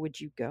and where would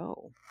you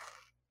go?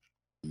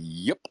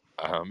 yep,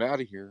 I'm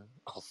out of here.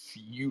 I'll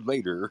see you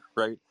later.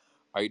 Right?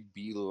 I'd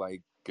be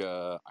like,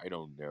 I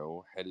don't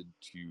know, headed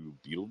to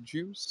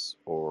Betelgeuse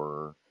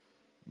or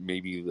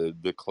maybe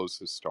the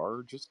closest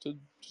star, just to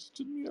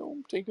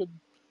take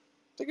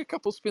a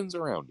couple spins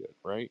around it,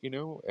 right?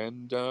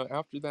 And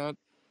after that,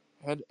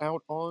 head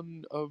out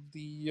on of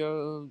the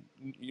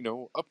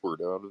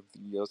upward out of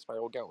the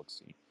spiral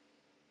galaxy,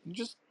 and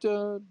just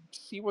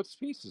see what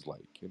space is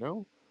like.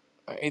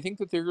 I think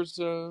that there's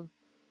a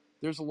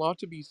lot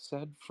to be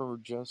said for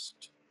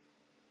just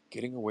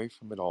getting away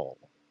from it all,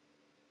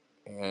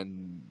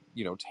 and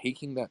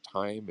taking that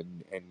time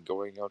and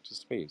going out to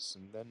space,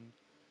 and then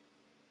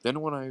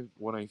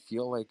when I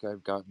feel like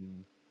I've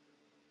gotten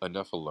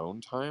enough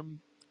alone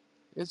time,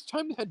 it's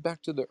time to head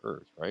back to the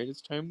Earth, right?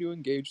 It's time to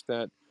engage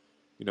that,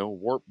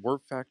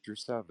 warp factor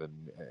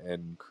 7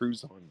 and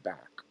cruise on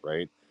back,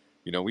 right?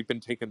 We've been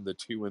taking the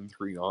 2 and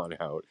 3 on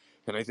out,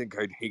 and I think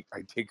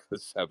I'd take the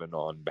 7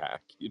 on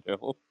back.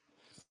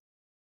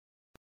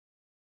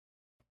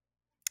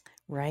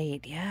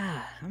 Right.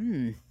 Yeah.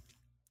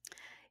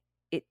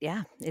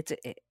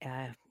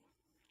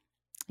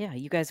 Yeah,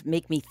 you guys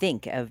make me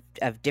think of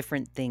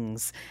different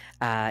things,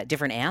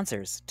 different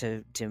answers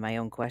to my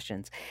own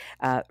questions.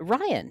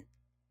 Ryan,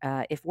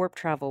 if warp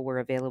travel were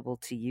available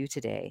to you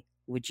today,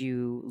 would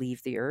you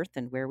leave the Earth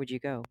and where would you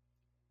go?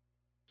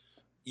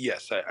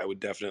 Yes, I would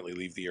definitely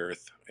leave the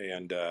Earth,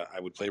 and I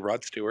would play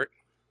Rod Stewart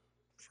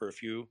for a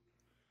few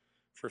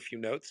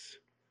notes,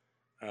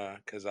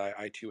 because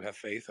I too have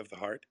faith of the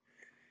heart,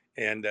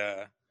 and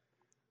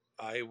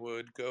I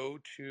would go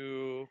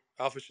to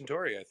Alpha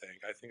Centauri. I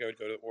think I would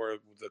go to, or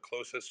the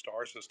closest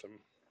star system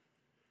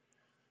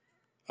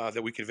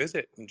that we could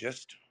visit, and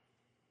just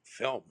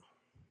film.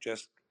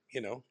 Just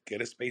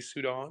get a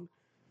spacesuit on,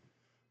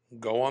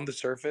 go on the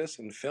surface,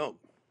 and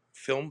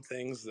film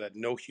things that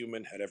no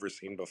human had ever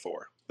seen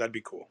before. That'd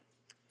be cool.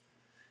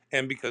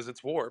 And because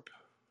it's warp,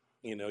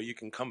 you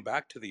can come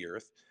back to the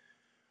Earth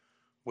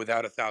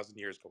without 1,000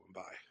 years going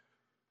by.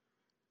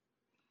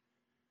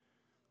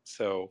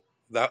 So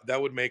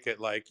that would make it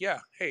like,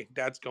 yeah, hey,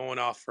 Dad's going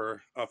off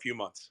for a few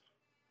months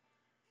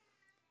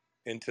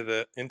into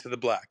the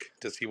black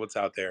to see what's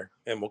out there,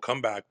 and we'll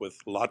come back with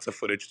lots of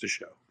footage to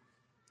show.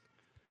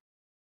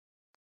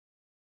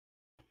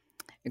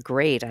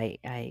 Great.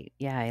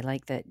 Yeah, I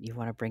like that you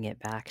want to bring it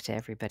back to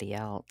everybody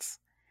else.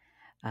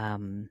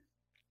 Um,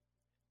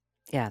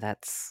 yeah,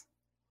 that's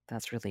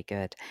really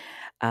good.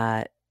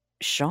 Uh,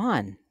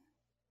 Sean,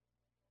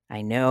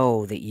 I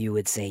know that you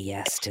would say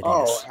yes to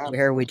Oh, this.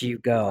 Where would you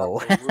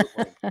go?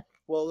 absolutely.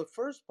 Well, the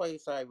first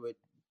place I would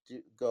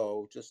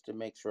go, just to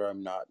make sure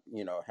I'm not,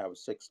 have a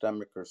sick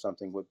stomach or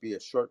something, would be a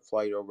short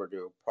flight over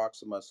to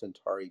Proxima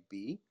Centauri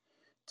B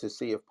to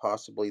see if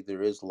possibly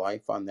there is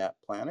life on that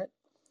planet.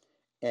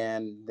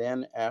 And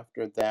then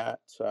after that,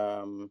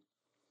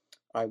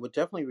 I would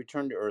definitely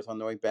return to Earth. On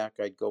the way back,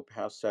 I'd go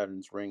past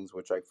Saturn's rings,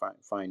 which I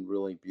find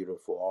really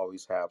beautiful,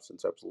 always have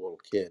since I was a little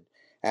kid.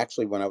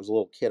 Actually, when I was a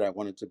little kid, I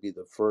wanted to be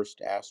the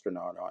first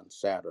astronaut on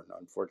Saturn.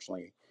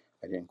 Unfortunately,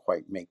 I didn't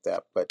quite make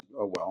that, but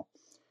oh well.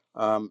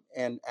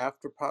 And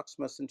after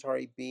Proxima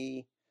Centauri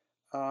B,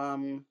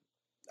 um,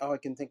 oh, I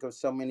can think of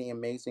so many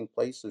amazing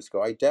places to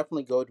go. I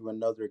definitely go to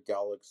another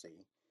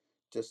galaxy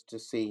just to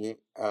see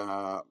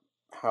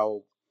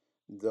how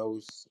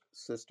those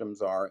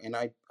systems are, and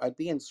I'd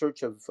be in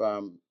search of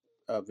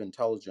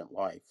intelligent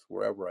life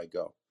wherever I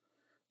go.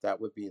 That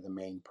would be the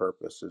main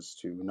purpose: is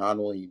to not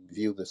only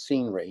view the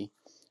scenery,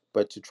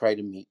 but to try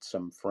to meet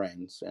some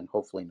friends and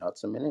hopefully not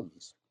some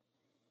enemies.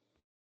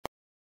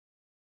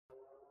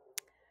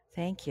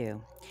 Thank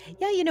you.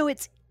 Yeah,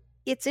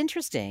 it's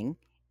interesting,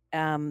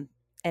 and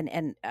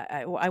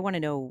I want to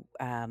know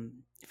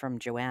from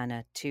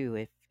Joanna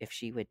too if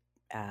she would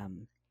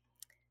um,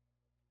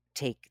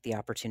 take the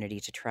opportunity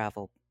to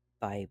travel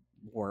by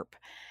warp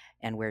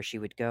and where she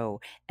would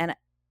go, and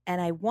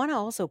I want to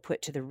also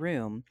put to the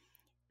room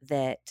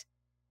that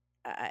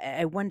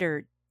I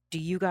wonder, do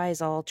you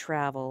guys all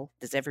travel?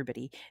 Does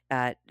everybody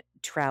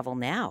travel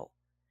now?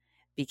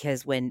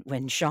 Because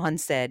when Sean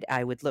said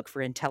I would look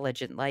for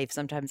intelligent life,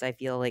 sometimes I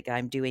feel like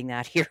I'm doing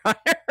that here on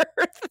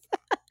Earth.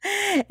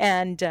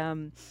 and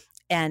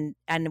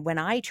and when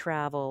I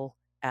travel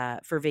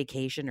for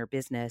vacation or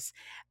business,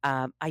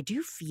 I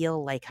do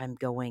feel like I'm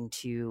going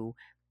to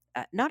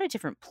not a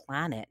different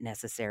planet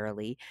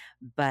necessarily,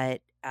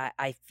 but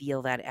I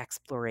feel that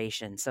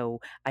exploration.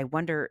 So I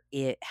wonder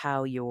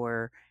how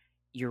your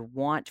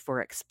want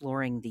for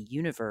exploring the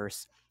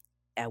universe,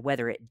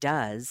 whether it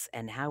does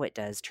and how it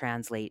does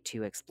translate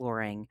to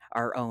exploring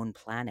our own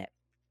planet.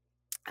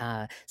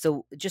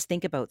 So just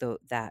think about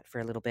that for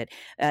a little bit.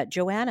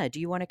 Joanna, do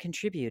you want to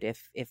contribute?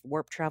 If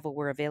warp travel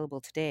were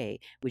available today,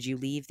 would you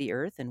leave the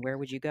Earth and where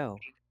would you go?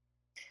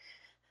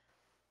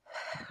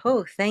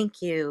 Oh,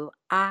 thank you.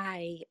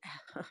 I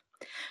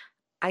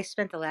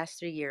spent the last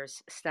 3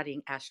 years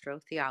studying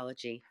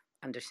astrotheology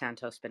under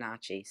Santo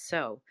Spinacci.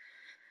 So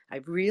I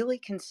really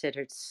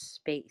considered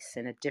space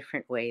in a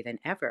different way than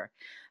ever,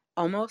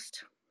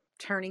 almost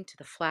turning to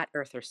the flat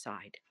earther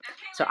side.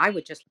 So I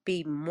would just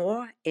be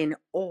more in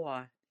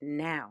awe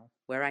now,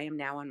 where I am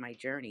now on my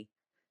journey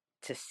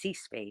to see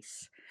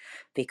space,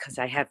 because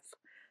I have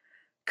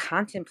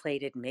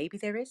contemplated maybe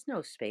there is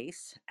no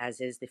space,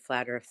 as is the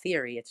flat earth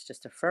theory, it's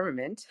just a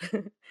firmament.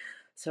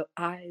 So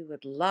I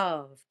would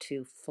love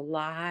to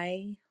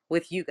fly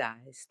with you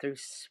guys through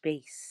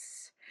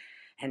space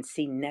and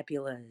see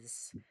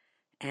nebulas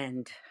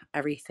and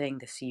everything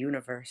this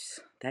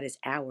universe that is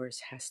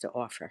ours has to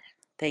offer.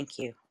 Thank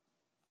you.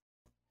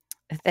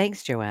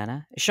 Thanks,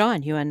 Joanna.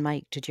 Sean, you and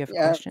Mike, did you have a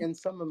Yeah, question? in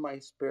some of my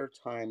spare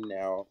time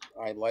now,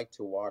 I like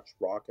to watch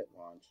rocket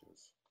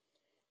launches.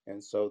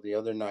 And so the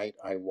other night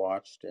I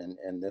watched,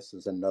 and this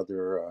is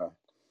another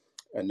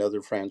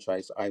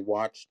franchise. I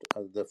watched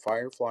the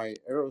Firefly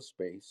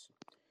Aerospace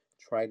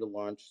try to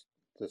launch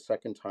the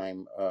second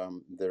time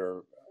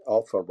their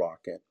Alpha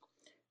rocket,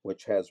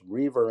 which has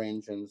Reaver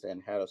engines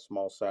and had a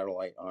small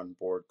satellite on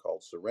board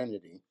called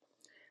Serenity.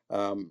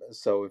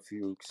 So if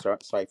you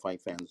sci-fi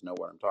fans know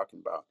what I'm talking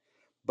about.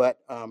 But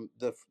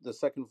the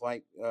second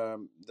flight,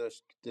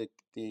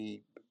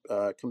 the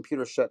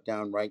computer shut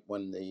down right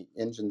when the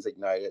engines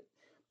ignited.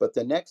 But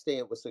the next day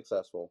it was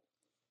successful,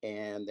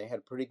 and they had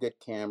a pretty good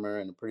camera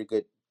and a pretty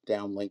good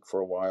downlink for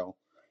a while,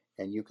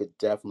 and you could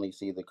definitely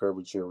see the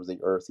curvature of the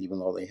Earth, even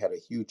though they had a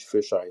huge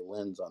fisheye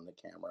lens on the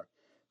camera.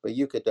 But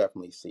you could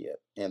definitely see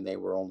it, and they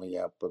were only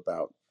up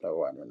about I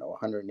don't know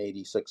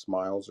 186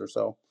 miles or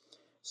so.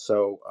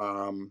 So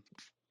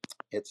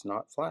it's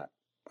not flat.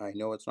 I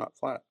know it's not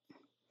flat.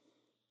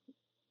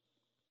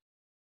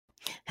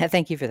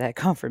 Thank you for that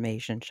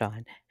confirmation,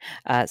 Sean.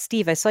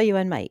 Steve, I saw you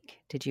on Mike.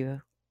 Did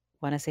you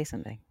want to say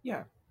something?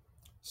 Yeah.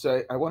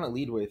 So I want to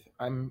lead with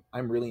I'm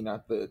really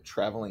not the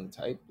traveling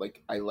type.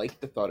 Like I like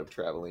the thought of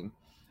traveling.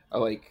 I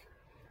like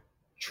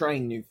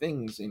trying new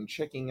things and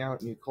checking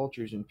out new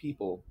cultures and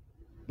people.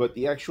 But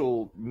the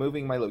actual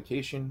moving my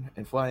location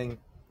and flying,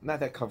 not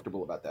that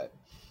comfortable about that.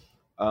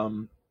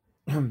 Um,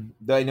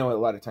 I know a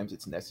lot of times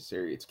it's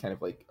necessary. It's kind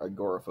of like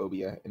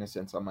agoraphobia in a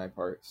sense on my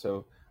part.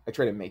 So I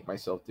try to make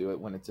myself do it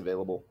when it's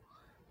available.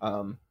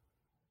 Um,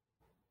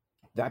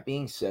 that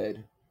being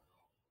said,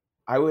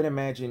 I would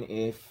imagine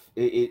if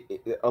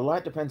a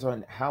lot depends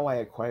on how I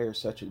acquire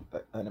such an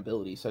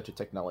ability, such a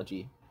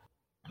technology.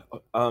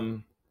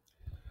 Um,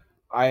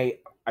 I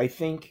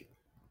think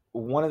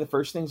one of the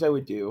first things I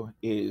would do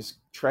is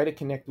try to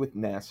connect with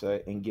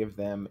NASA and give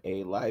them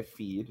a live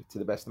feed to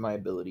the best of my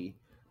ability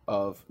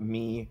of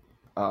me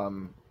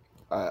um,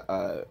 uh,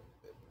 uh,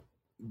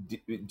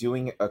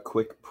 doing a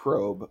quick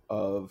probe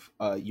of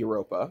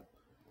Europa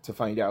to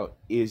find out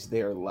is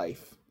there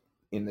life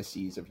in the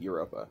seas of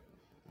Europa,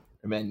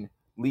 and then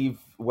leave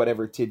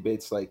whatever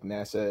tidbits like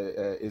NASA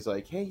is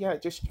like, hey, yeah,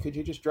 just could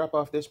you just drop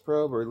off this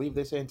probe or leave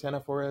this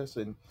antenna for us,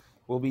 and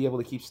we'll be able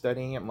to keep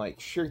studying it. I'm like,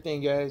 sure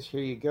thing, guys.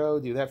 Here you go.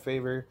 Do that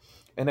favor,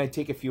 and I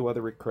take a few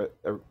other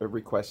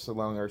requests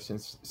along our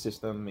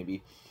system.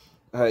 Maybe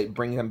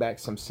bring them back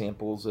some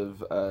samples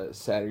of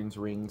Saturn's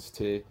rings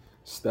to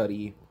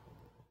study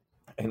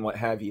and what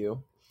have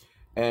you.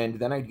 And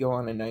then I'd go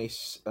on a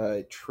nice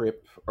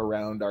trip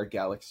around our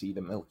galaxy,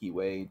 the Milky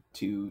Way,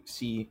 to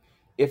see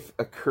if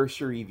a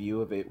cursory view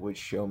of it would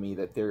show me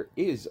that there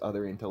is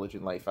other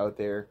intelligent life out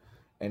there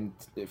and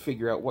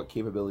figure out what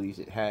capabilities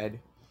it had.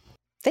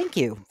 Thank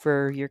you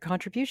for your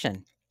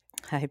contribution.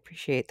 I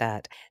appreciate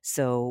that.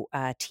 So,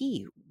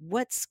 T,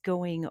 what's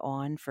going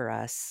on for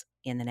us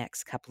in the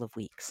next couple of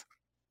weeks?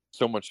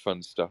 So much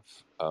fun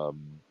stuff.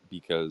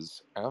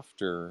 Because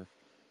after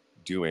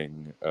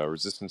doing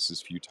Resistance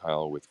is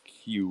Futile with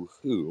Q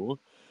Who,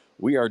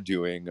 we are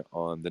doing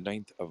on the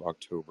 9th of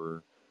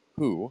October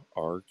Who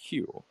Are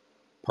Q.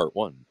 Part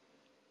 1,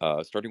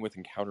 starting with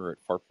Encounter at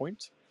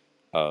Farpoint.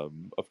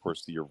 Of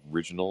course, the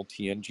original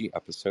TNG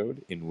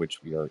episode in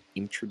which we are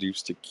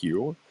introduced to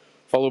Q,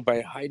 followed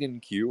by Hide in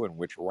Q, in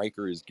which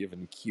Riker is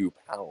given Q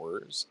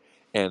powers,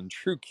 and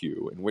True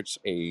Q, in which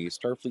a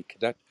Starfleet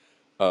cadet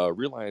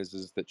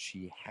realizes that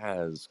she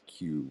has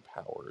Q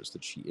powers,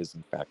 that she is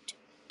in fact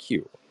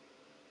Q.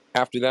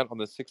 After that, on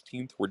the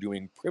 16th, we're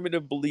doing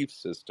primitive belief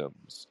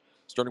systems,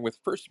 starting with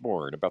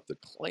Firstborn about the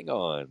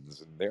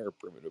Klingons and their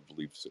primitive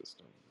belief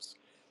systems.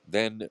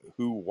 Then,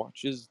 Who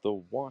Watches the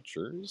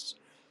Watchers?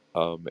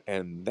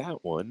 And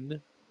that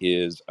one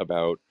is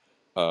about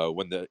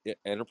when the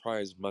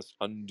Enterprise must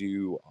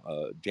undo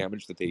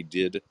damage that they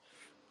did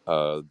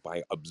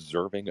by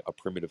observing a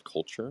primitive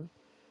culture,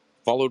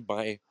 followed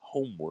by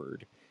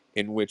Homeward,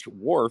 in which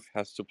Worf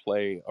has to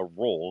play a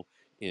role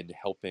in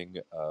helping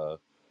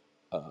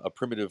a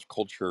primitive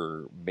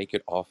culture make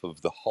it off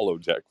of the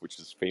holodeck, which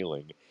is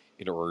failing,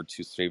 in order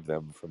to save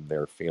them from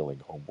their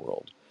failing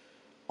homeworld.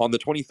 On the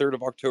 23rd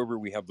of October,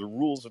 we have the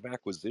Rules of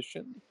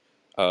Acquisition,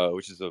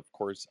 which is, of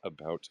course,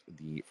 about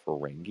the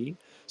Ferengi.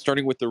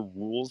 Starting with the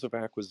Rules of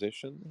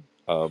Acquisition,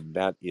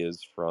 that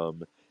is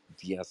from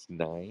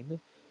DS9.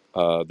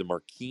 The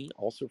Marquis,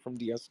 also from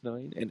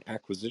DS9, and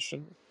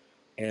Acquisition.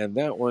 And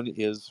that one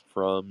is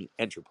from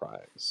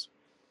Enterprise.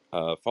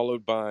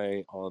 Followed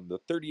by, on the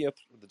 30th,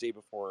 the day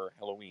before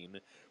Halloween,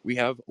 we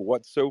have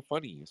What's So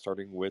Funny,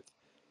 starting with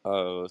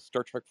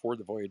Star Trek IV: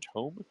 The Voyage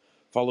Home,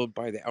 followed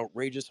by the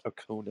outrageous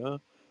Akona,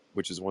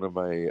 which is one of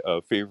my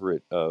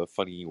favorite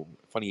funny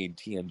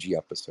TNG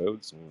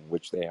episodes, in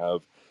which they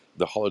have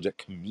the holodeck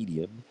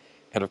comedian,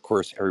 and of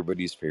course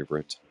everybody's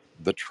favorite,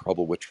 The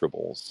Trouble with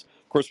Tribbles.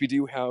 Of course, we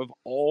do have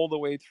all the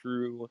way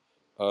through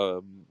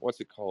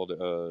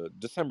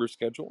December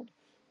scheduled,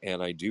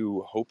 and I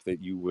do hope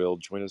that you will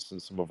join us in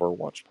some of our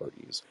watch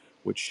parties,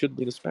 which should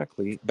lead us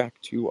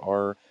back to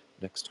our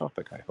next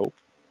topic, I hope.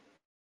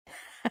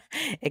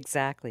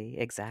 Exactly.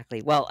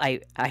 Well,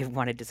 I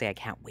wanted to say I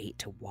can't wait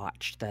to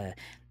watch the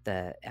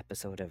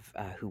episode of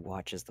Who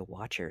Watches the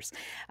Watchers.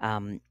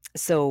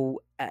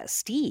 So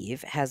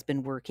Steve has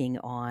been working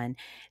on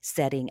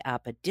setting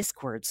up a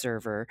Discord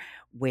server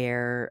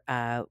where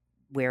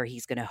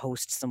he's going to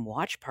host some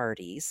watch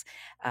parties.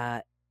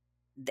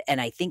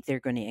 And I think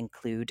they're going to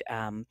include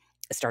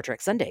Star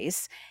Trek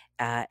Sundays.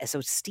 So,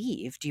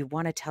 Steve, do you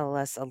want to tell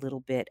us a little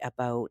bit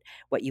about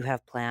what you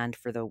have planned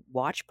for the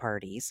watch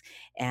parties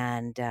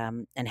and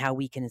how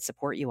we can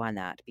support you on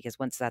that? Because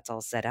once that's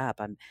all set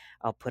up,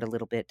 I'll put a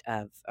little bit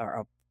of,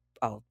 or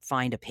I'll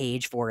find a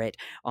page for it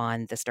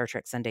on the Star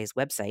Trek Sundays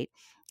website.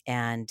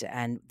 And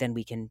then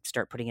we can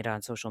start putting it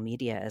on social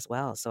media as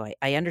well. So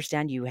I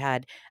understand you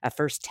had a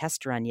first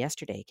test run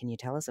yesterday. Can you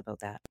tell us about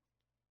that?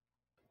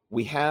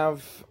 We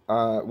have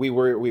we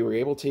were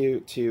able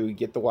to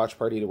get the watch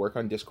party to work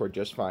on Discord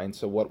just fine.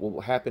 So what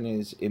will happen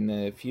is in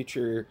the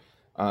future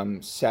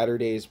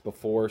Saturdays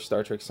before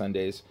Star Trek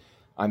Sundays,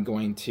 I'm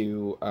going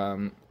to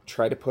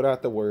try to put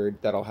out the word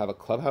that I'll have a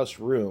clubhouse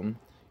room,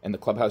 and the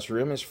clubhouse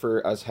room is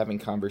for us having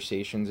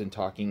conversations and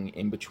talking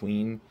in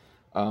between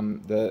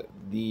the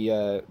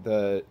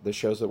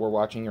shows that we're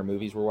watching or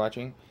movies we're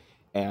watching,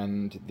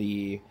 and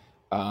the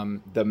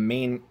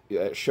main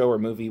show or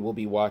movie will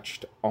be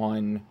watched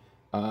on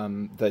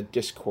the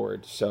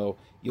Discord. So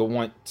you'll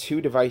want two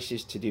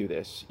devices to do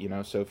this.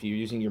 So if you're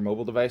using your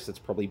mobile device, that's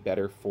probably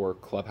better for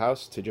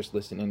Clubhouse to just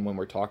listen in when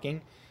we're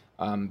talking.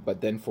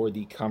 But then for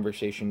the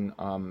conversation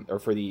or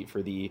for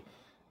the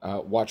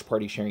watch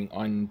party sharing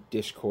on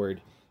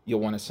Discord,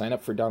 you'll want to sign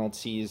up for Donald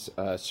C's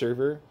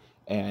server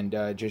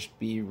and just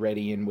be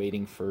ready and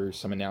waiting for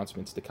some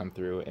announcements to come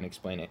through and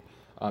explain it.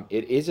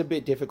 It is a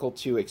bit difficult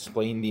to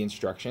explain the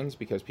instructions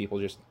because people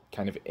just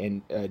kind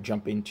of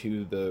jump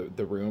into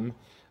the room,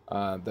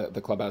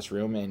 the clubhouse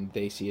room, and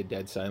they see a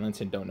dead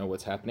silence and don't know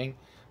what's happening.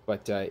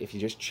 But if you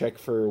just check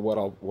for what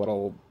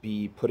I'll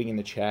be putting in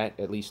the chat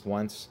at least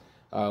once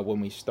when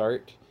we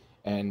start,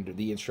 and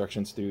the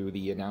instructions through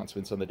the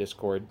announcements on the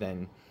Discord,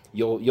 then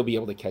you'll be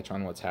able to catch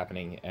on what's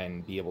happening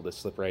and be able to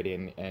slip right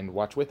in and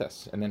watch with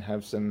us, and then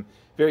have some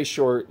very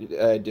short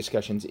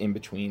discussions in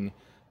between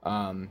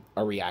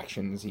our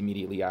reactions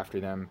immediately after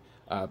them,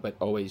 but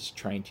always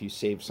trying to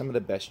save some of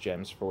the best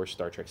gems for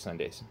Star Trek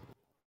Sundays.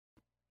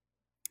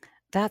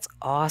 That's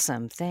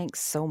awesome. Thanks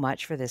so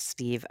much for this,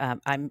 Steve.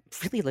 I'm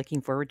really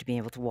looking forward to being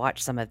able to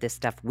watch some of this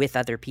stuff with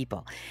other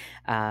people,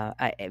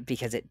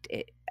 because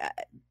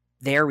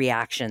their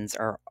reactions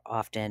are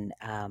often,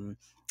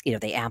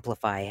 they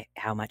amplify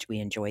how much we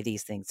enjoy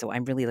these things. So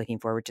I'm really looking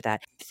forward to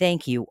that.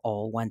 Thank you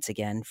all once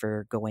again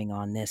for going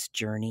on this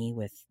journey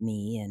with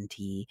me and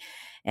T,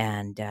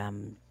 and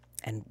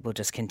we'll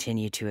just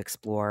continue to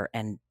explore.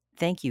 And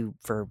thank you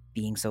for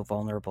being so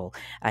vulnerable.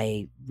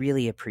 I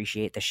really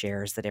appreciate the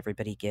shares that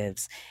everybody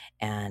gives,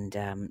 and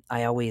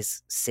I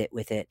always sit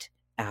with it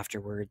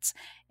afterwards.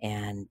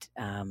 And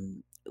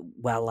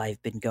while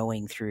I've been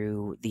going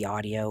through the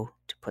audio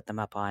to put them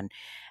up on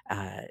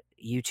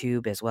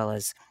YouTube, as well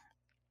as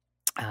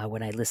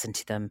when I listen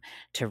to them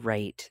to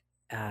write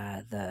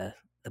the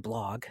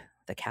blog,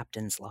 the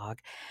captain's log,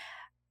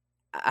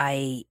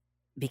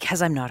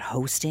 because I'm not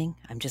hosting,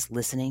 I'm just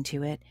listening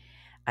to it,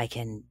 I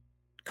can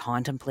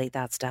contemplate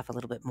that stuff a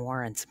little bit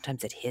more, and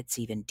sometimes it hits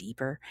even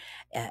deeper,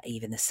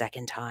 even the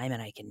second time,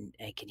 and I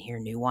can hear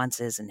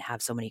nuances and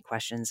have so many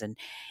questions, and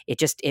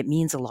it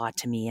means a lot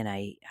to me, and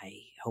I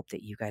hope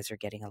that you guys are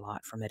getting a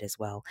lot from it as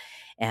well,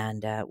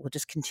 and we'll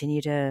just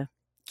continue to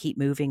keep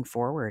moving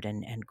forward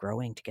and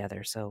growing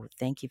together. So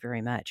thank you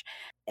very much.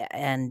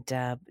 And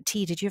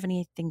T, did you have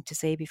anything to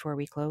say before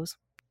we close?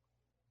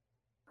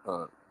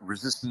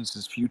 Resistance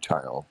is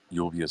futile.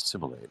 You'll be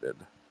assimilated.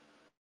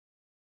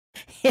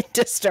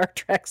 Into Star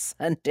Trek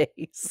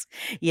Sundays.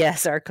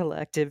 Yes, our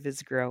collective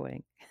is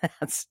growing.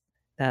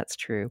 That's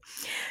true.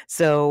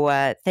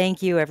 So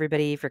thank you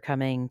everybody for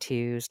coming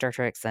to Star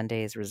Trek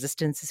Sundays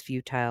Resistance is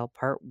Futile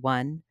Part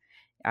 1,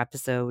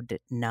 Episode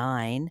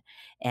 9.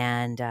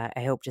 And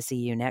I hope to see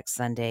you next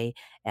Sunday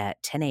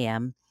at 10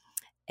 a.m.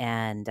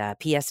 and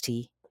PST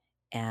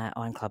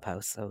on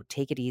Clubhouse. So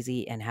take it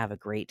easy and have a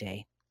great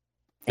day.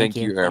 Thank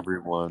Thank you. you,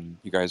 everyone.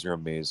 You guys are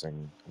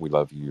amazing. We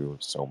love you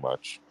so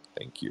much.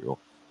 Thank you.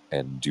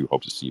 And do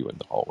hope to see you in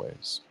the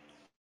hallways.